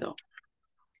puedo.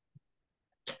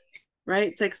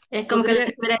 Right? It's like, Es como que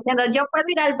estuviera diciendo, yo puedo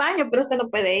ir al baño, pero usted no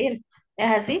puede ir.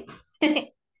 ¿Es así?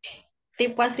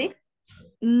 ¿Tipo así?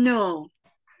 No,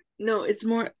 it's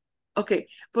more, okay,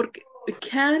 porque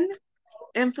can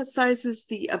emphasizes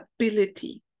the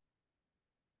ability.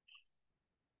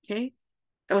 Okay?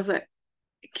 O sea,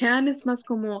 can es más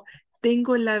como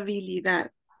tengo la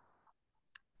habilidad.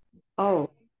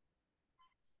 Oh.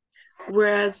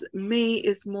 Whereas may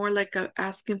is more like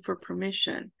asking for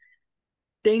permission.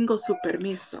 Tengo su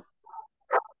permiso.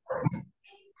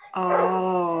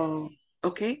 Oh.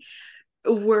 Okay?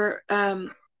 Where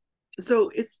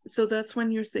so that's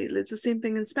when you're saying, it's the same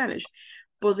thing in Spanish.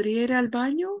 ¿podría ir al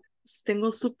baño?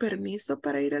 ¿Tengo su permiso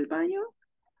para ir al baño?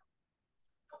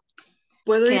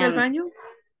 ¿Puedo ir al baño?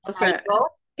 O sea,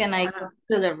 Can I go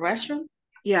to the restroom?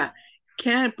 yeah.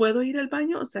 ¿Puedo ir al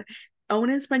baño? O sea, aún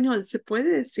en español se puede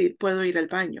decir puedo ir al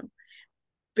baño,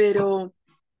 pero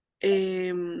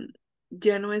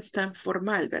ya no es tan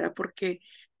formal, ¿verdad? Porque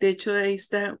de hecho ahí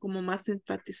está como más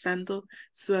enfatizando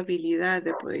su habilidad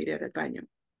de poder ir al baño.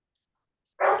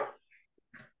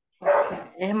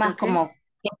 Es más Okay. como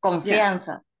en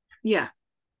confianza. Yeah,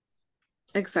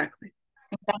 exactly.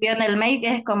 En cambio, en el mail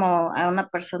es como a una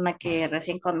persona que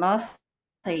recién conoce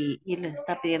y le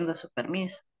está pidiendo su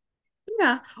permiso.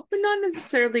 Yeah, well, not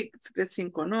necessarily recién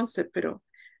conoce, pero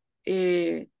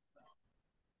Que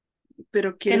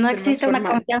quiere no ser más existe una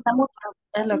formal. confianza mutua,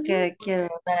 es lo que quiero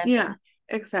dar a Yeah, entender.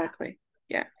 exactly.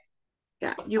 Yeah.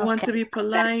 Yeah. You want to be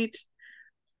polite.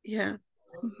 Yeah.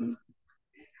 Mhm.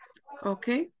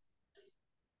 Okay.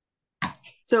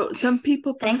 So some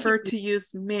people prefer to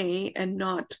use may and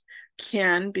not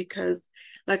can because,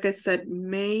 like I said,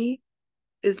 may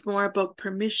is more about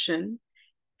permission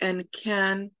and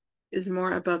can is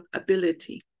more about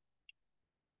ability.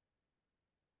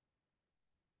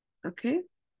 Okay?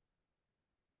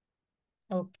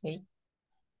 Okay.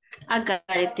 I got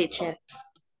it, teacher.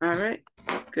 All right.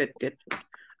 Good, good.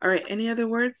 All right. Any other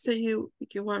words that you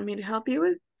want me to help you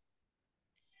with?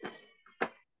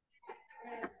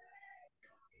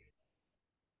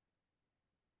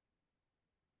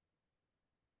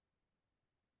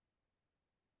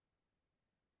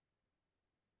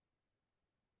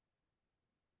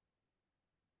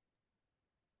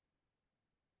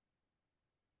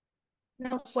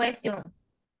 No question.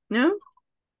 No?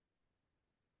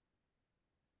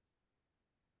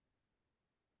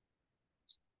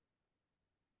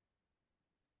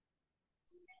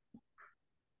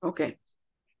 Okay.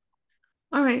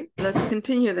 All right, let's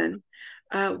continue then.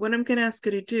 What I'm going to ask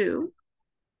you to do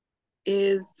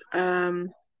is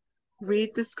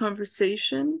read this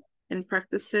conversation and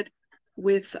practice it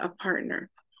with a partner.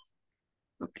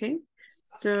 Okay,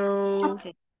 so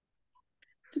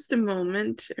just a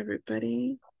moment,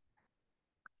 everybody.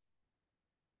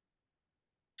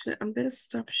 I'm going to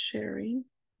stop sharing.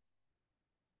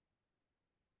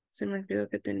 Se me olvidó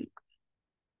que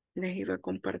les iba a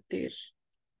compartir.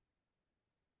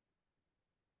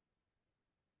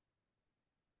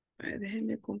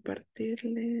 Déjenme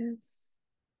compartirles.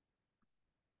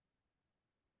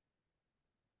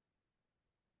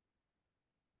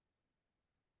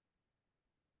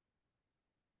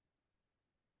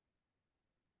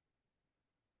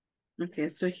 Okay,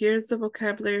 so here's the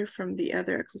vocabulary from the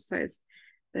other exercise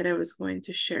that I was going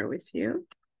to share with you.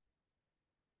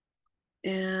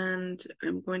 And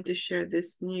I'm going to share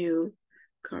this new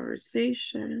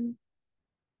conversation.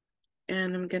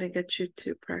 And I'm going to get you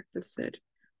to practice it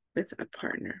with a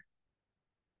partner.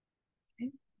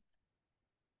 Okay.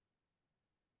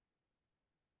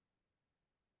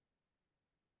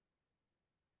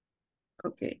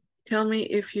 Okay, tell me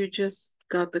if you just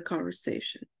got the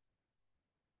conversation.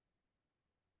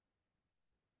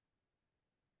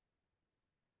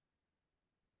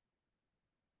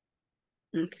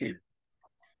 Okay.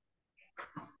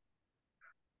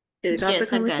 You got the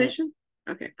conversation?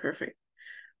 Okay, perfect.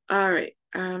 All right.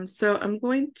 So I'm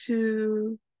going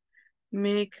to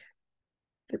make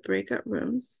the breakout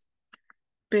rooms,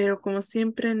 pero como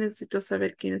siempre necesito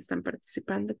saber quiénes están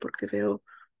participando porque veo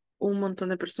un montón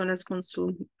de personas con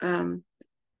su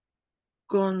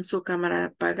cámara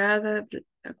apagada.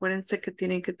 Acuérdense que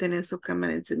tienen que tener su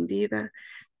cámara encendida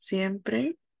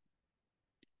siempre.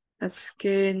 Así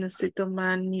que necesito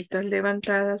manitas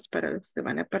levantadas para los que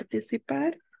van a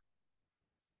participar.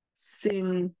 Si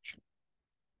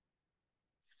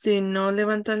no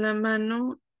levantan la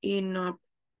mano y no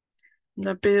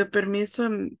ha pedido permiso,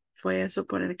 voy a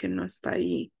suponer que no está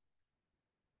ahí.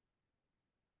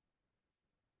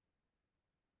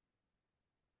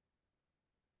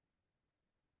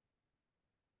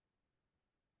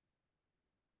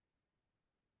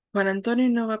 Juan Antonio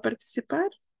no va a participar.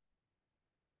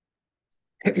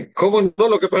 ¿Cómo no?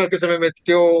 Lo que pasa es que se me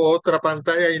metió otra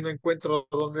pantalla y no encuentro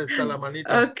dónde está la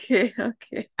manita. Okay.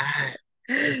 Ay,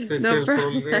 ese es No el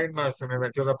problem. problema. Se me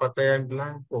metió la pantalla en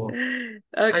blanco. Ya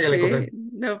la Okay, encontré.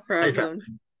 no Ahí está.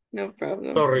 problem. No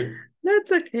problem. Sorry.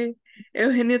 That's okay.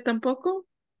 Eugenio tampoco.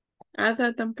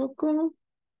 Ada tampoco.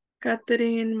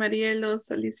 Catherine, Marielos,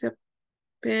 Alicia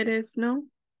Pérez, ¿no?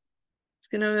 Es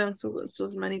que no veo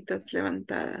sus manitas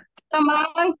levantadas. Come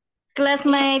on,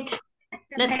 classmate.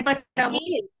 Let's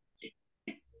practice.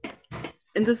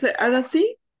 Entonces, Ada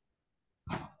sí.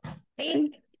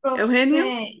 Sí. Eugenio.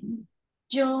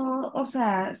 Yo, o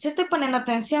sea, sí estoy poniendo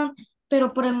atención,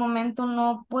 pero por el momento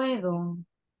no puedo.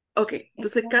 Ok,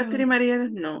 entonces Catherine y María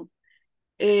no.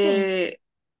 Sí.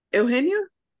 Eugenio,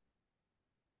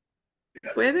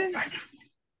 ¿puede?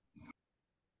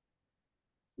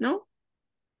 ¿No?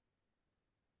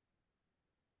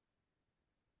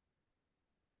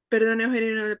 Perdón,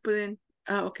 Eugenio, no le pueden.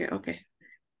 Ah, ok, ok.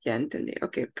 Ya entendí.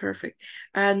 Ok, perfect.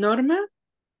 Norma,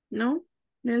 ¿no?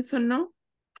 Nelson, no.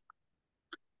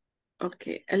 Ok,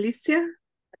 Alicia.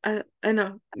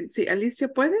 No, sí, Alicia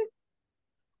puede.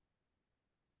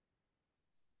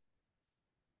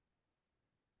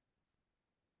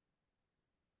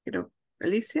 Pero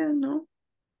Alicia, no.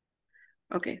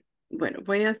 Ok, bueno,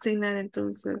 voy a asignar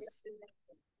entonces.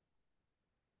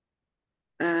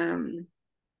 am,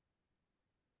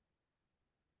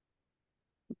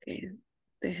 ok,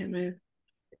 déjeme.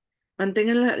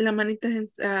 Mantengan la manita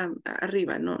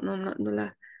arriba, no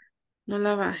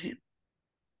la bajen.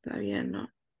 Todavía no.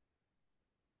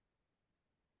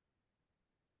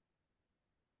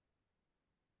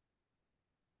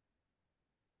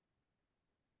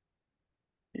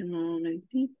 Un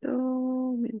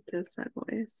momentito, mientras hago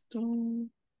esto.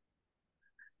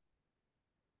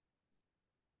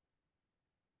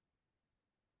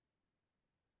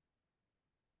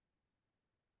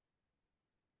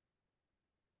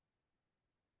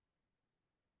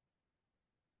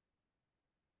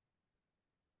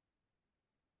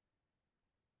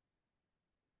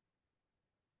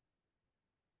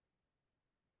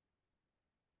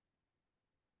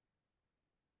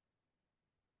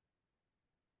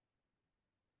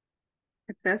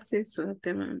 Acá sí, solo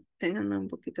tengan un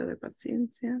poquito de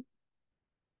paciencia.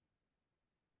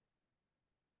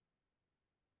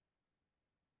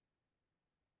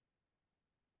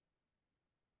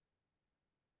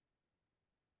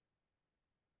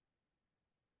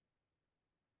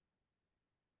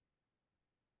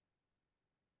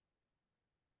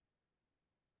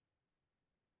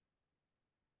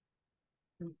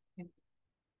 Ok,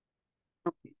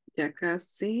 ok, ya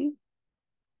casi,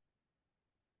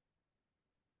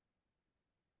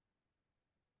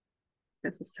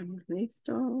 casi estamos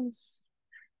listos.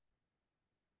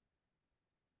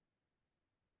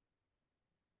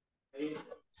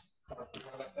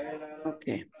 Ok,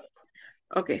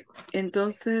 ok.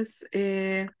 Entonces,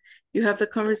 you have the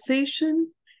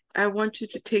conversation. I want you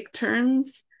to take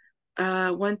turns.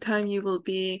 One time you will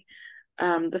be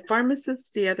the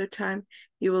pharmacist, the other time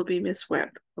you will be Miss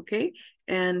Webb, okay?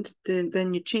 And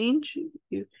then you change.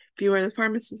 If you are the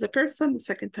pharmacist the first time, the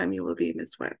second time you will be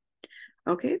Miss Webb.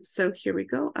 Okay, so here we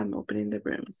go. I'm opening the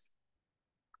rooms.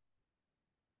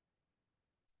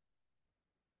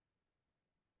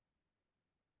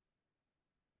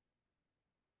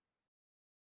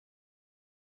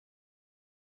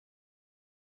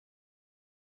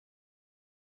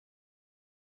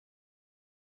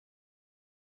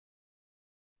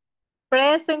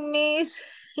 Present, Miss.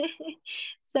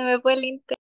 Se me fue el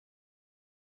internet.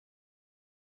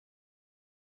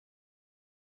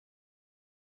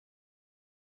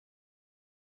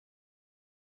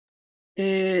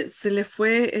 Se le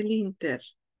fue el Inter.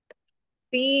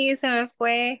 Sí, se me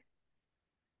fue.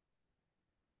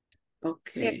 Y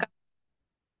Okay, acá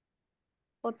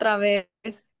otra vez.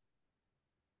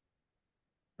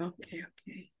 okay,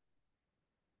 okay.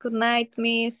 Good night,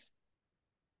 Miss.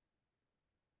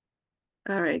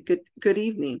 All right, good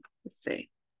evening, let's say.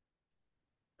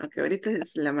 Okay, ahorita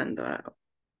se la mando a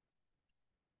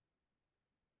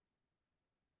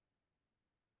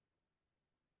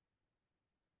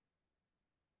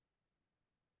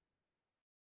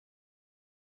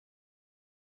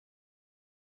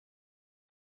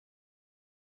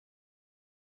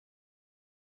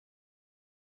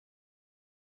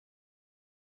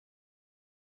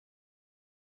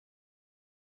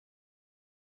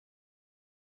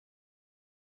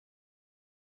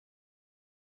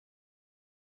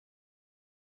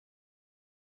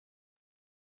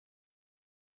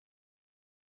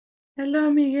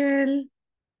Hello, Miguel.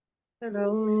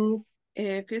 Hello, Miss.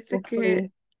 Fíjese Okay.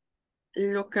 que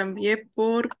lo cambié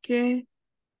porque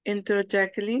entró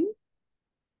Jacqueline,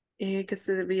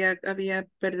 que había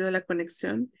perdido la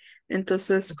conexión.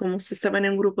 Entonces, como se estaban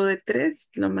en un grupo de 3,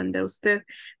 lo mandé a usted,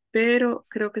 pero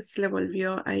creo que se le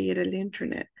volvió a ir el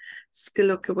internet. Es que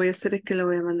lo que voy a hacer es que lo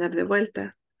voy a mandar de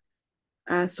vuelta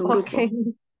a su grupo. Okay. Okay,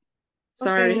 no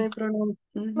hay Sorry. problema.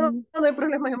 No, Mhm. no hay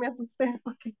problema, yo me asusté.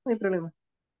 Okay, no hay problema.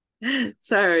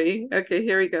 Sorry. Okay,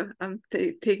 here we go. I'm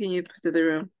taking you to the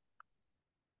room.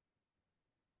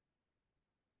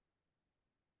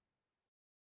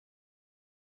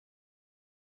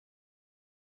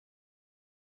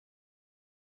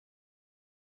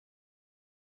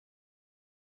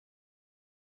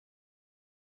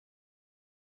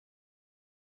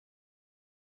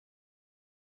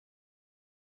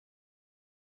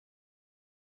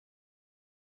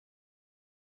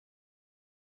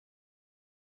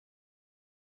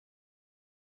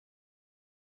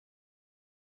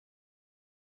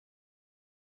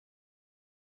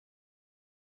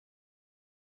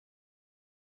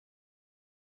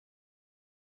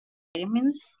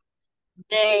 vitamins.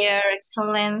 They are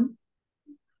excellent.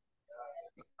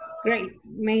 Great.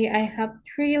 May I have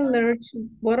 3 large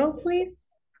bottles, please?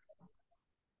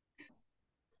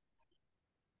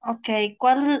 Ok,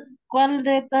 ¿cuál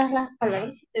de todas las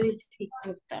palabras se te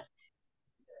dificulta?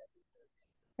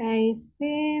 I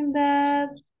think that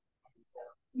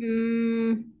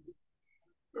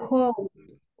cold,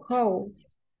 cold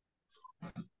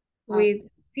with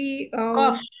C-O.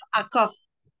 Cough, a cough,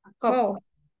 a cough,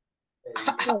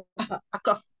 Cough. a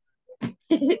cough.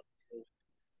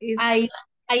 Is I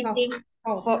cough. think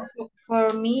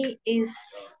for me is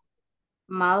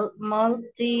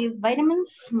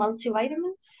multivitamins,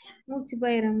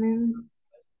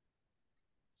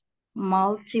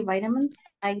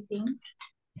 I think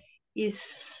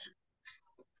is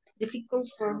difficult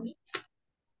for me.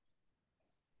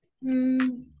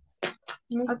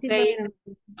 Okay,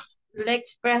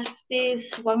 let's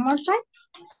practice one more time.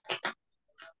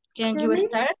 Can you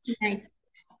start? Nice.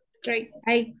 Great.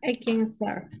 I can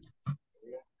start.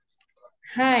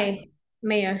 Hi,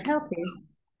 may I help you?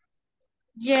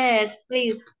 Yes,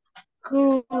 please.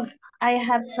 Could I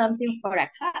have something for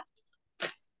a cat?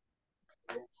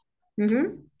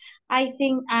 I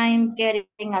think I'm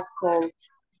getting a cold.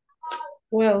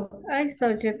 Well, I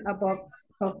suggest a box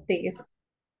of these.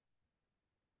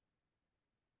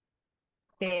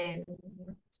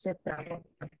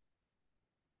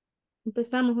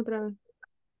 Empezamos otra vez.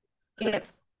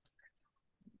 Yes.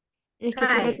 Es que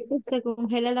parece que se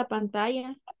congela la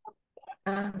pantalla y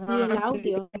el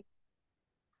audio.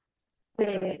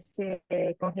 Se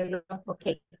congeló.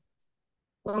 Okay.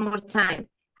 One more time.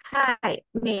 Hi,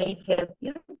 may I help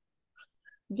you?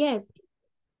 Yes.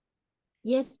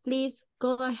 Yes, please.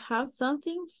 Could I have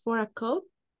something for a coat?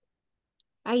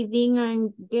 I think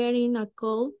I'm getting a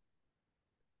cold.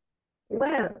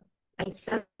 Well, I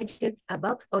suggest a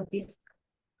box of these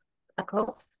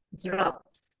cough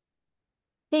drops.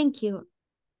 Thank you.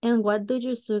 And what do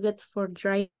you suggest for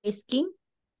dry skin?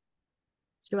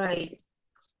 Try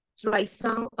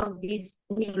some of this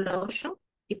new lotion.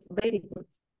 It's very good.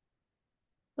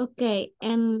 Okay,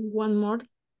 and one more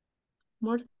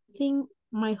thing.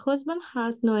 My husband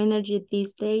has no energy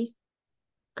these days.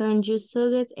 Can you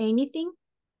suggest anything?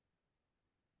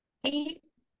 He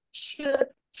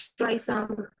should try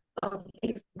some of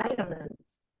these vitamins.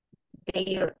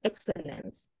 They are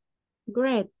excellent.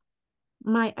 Great.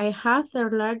 Might I have the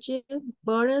larger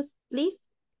bottles, please?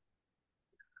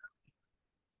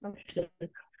 Okay.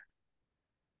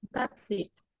 That's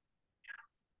it.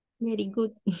 Very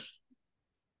good.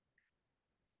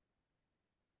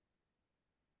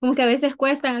 Como que a veces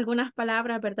cuestan algunas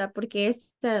palabras, ¿verdad? Porque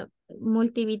es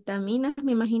multivitaminas,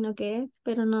 me imagino que es,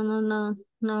 pero no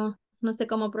sé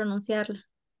cómo pronunciarla.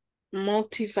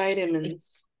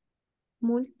 Multivitamins.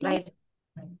 Multivitamins.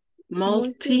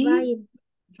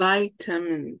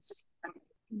 Vitamins.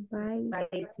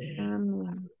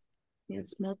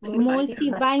 Yes,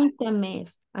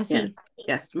 Multivitamins. Así.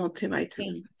 Yes, multivitamins.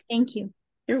 Okay. Thank you.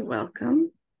 You're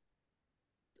welcome.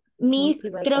 Miss,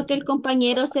 creo que el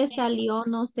compañero se salió,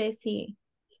 no sé si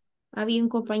había un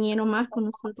compañero más con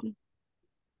nosotros.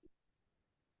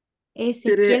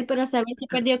 Ezequiel, pero a saber si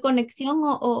perdió conexión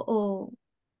o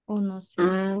no sé.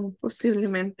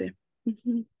 Posiblemente.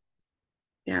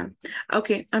 Yeah.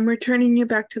 Okay, I'm returning you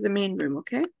back to the main room,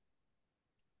 okay?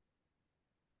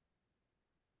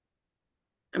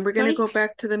 And we're going to go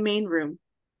back to the main room.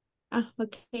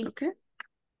 Okay. Okay.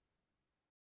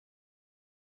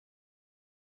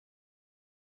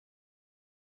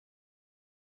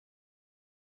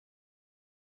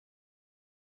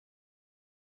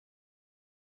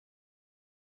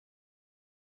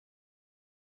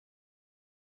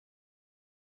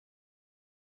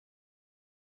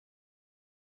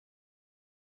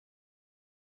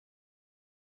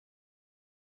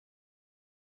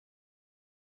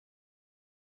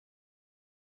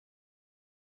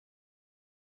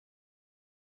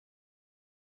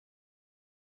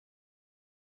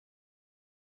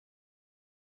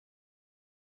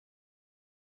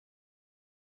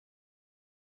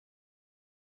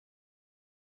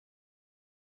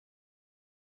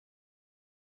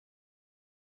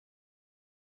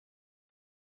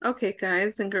 Okay,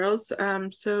 guys and girls,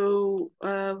 so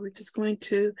we're just going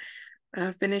to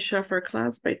finish off our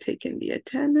class by taking the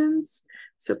attendance.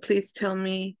 So please tell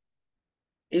me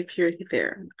if you're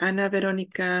there. Ana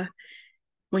Verónica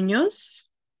Muñoz.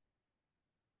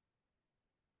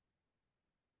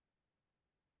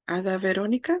 Ada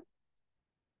Verónica.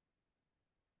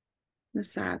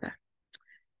 Miss Ada.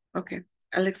 Okay.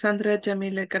 Alexandra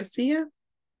Jamila García.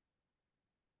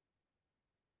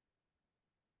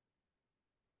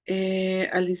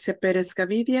 Alicia Pérez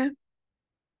Gavidia.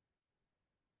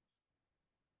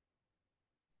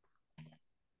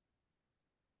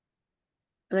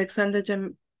 Alexander,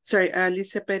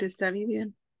 Alicia Pérez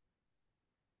Davidian.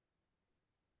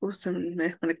 Se me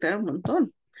desconectaron un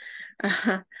montón.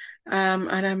 Ajá.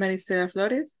 Ana Maricela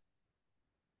Flores.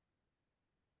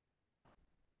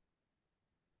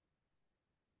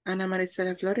 Ana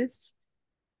Maricela Flores.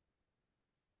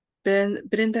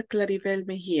 Brenda Claribel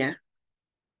Mejía.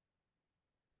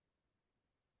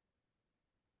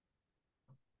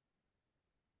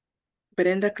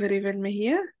 Brenda Claribel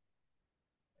Mejía.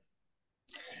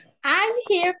 I'm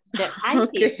here. I'm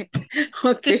here.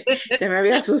 Ok. Ya me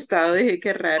había asustado, dije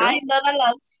qué raro. Ay, no, no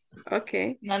los.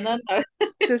 Ok. No, no, no.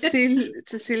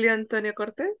 Cecilia Antonio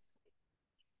Cortés.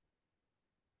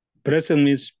 Present,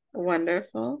 Miss.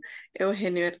 Wonderful.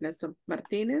 Eugenio Ernesto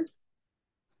Martínez.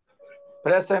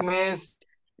 Present, Miss.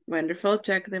 Wonderful.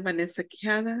 Jacqueline Vanessa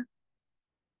Quijada.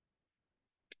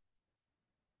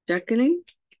 Jacqueline.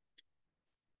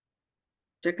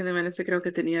 Jacqueline Vanessa creo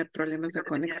que tenía problemas de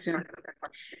conexión.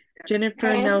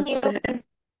 Jennifer Nelson.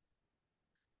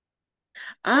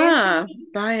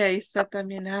 Vaya, ahí está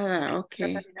también Ada. Ok.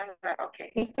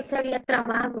 Es que se había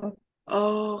trabado.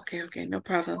 Oh, ok, no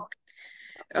problem.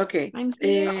 Ok. I'm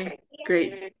here.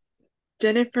 Great.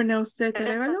 Jennifer Nelson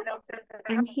Arevalo.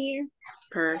 I'm here.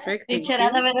 Perfect. Thank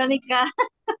Cherada you. Verónica.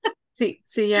 Sí,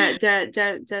 ya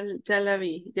la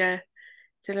vi. Ya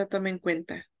la tomé en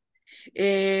cuenta.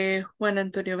 Juan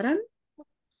Antonio Brand.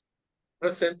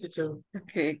 Present, teacher.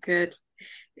 Okay, good.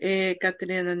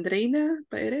 Caterina Andreina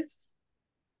Pérez.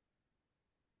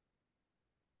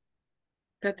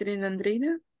 Caterina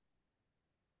Andreina.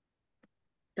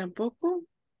 Tampoco.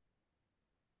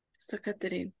 Está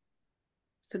Caterina.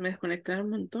 Se me desconectaron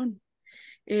un montón.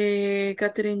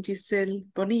 Catherine Giselle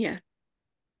Bonilla.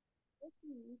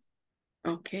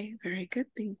 Okay, very good.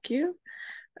 Thank you.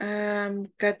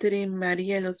 Catherine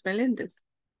María Los Meléndez.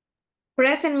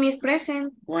 Present, Miss,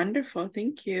 present. Wonderful,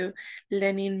 thank you.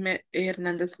 Lenin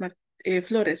Hernández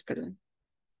Flores, perdón.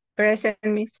 Present,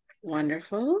 Miss.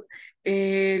 Wonderful.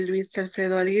 Luis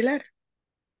Alfredo Aguilar.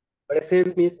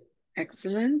 Present, Miss.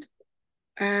 Excellent.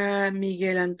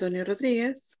 Miguel Antonio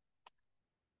Rodríguez.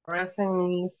 Present,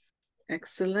 Miss.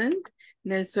 Excellent.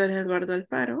 Nelson Eduardo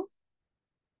Alfaro.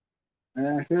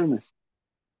 Here, Miss.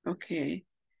 Okay.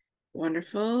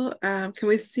 Wonderful. Can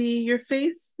we see your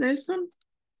face, Nelson?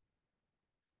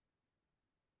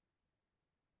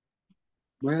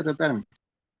 Voy a tratar.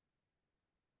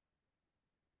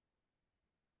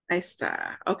 Ahí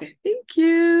está. Okay, thank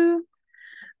you.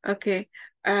 Okay.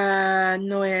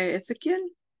 Noé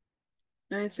Ezequiel.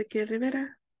 Noé Ezequiel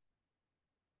Rivera.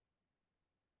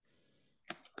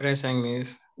 Present,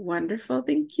 Miss. Wonderful,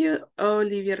 thank you.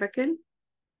 Olivia Raquel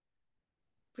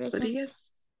Present.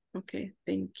 Rodríguez. Okay,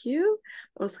 thank you.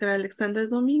 Oscar Alexander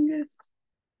Domínguez.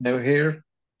 Never here.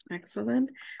 Excellent.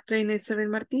 Reina Isabel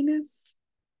Martínez.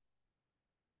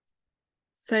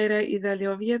 Zaira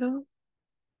Idalia Oviedo.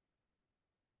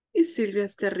 Y Silvia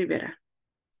Esther Rivera.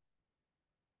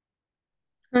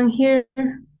 I'm here.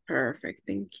 Perfect,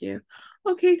 thank you.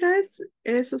 Okay, guys,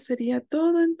 eso sería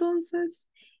todo entonces.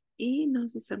 Y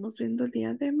nos estamos viendo el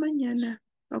día de mañana.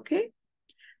 Okay?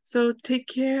 So take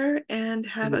care and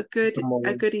have a good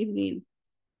evening.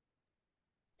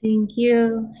 Thank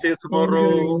you. See you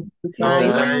tomorrow. See you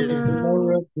Bye.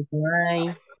 tomorrow. Good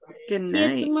night. Good See you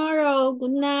night. tomorrow.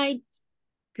 Good night.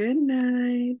 Good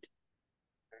night.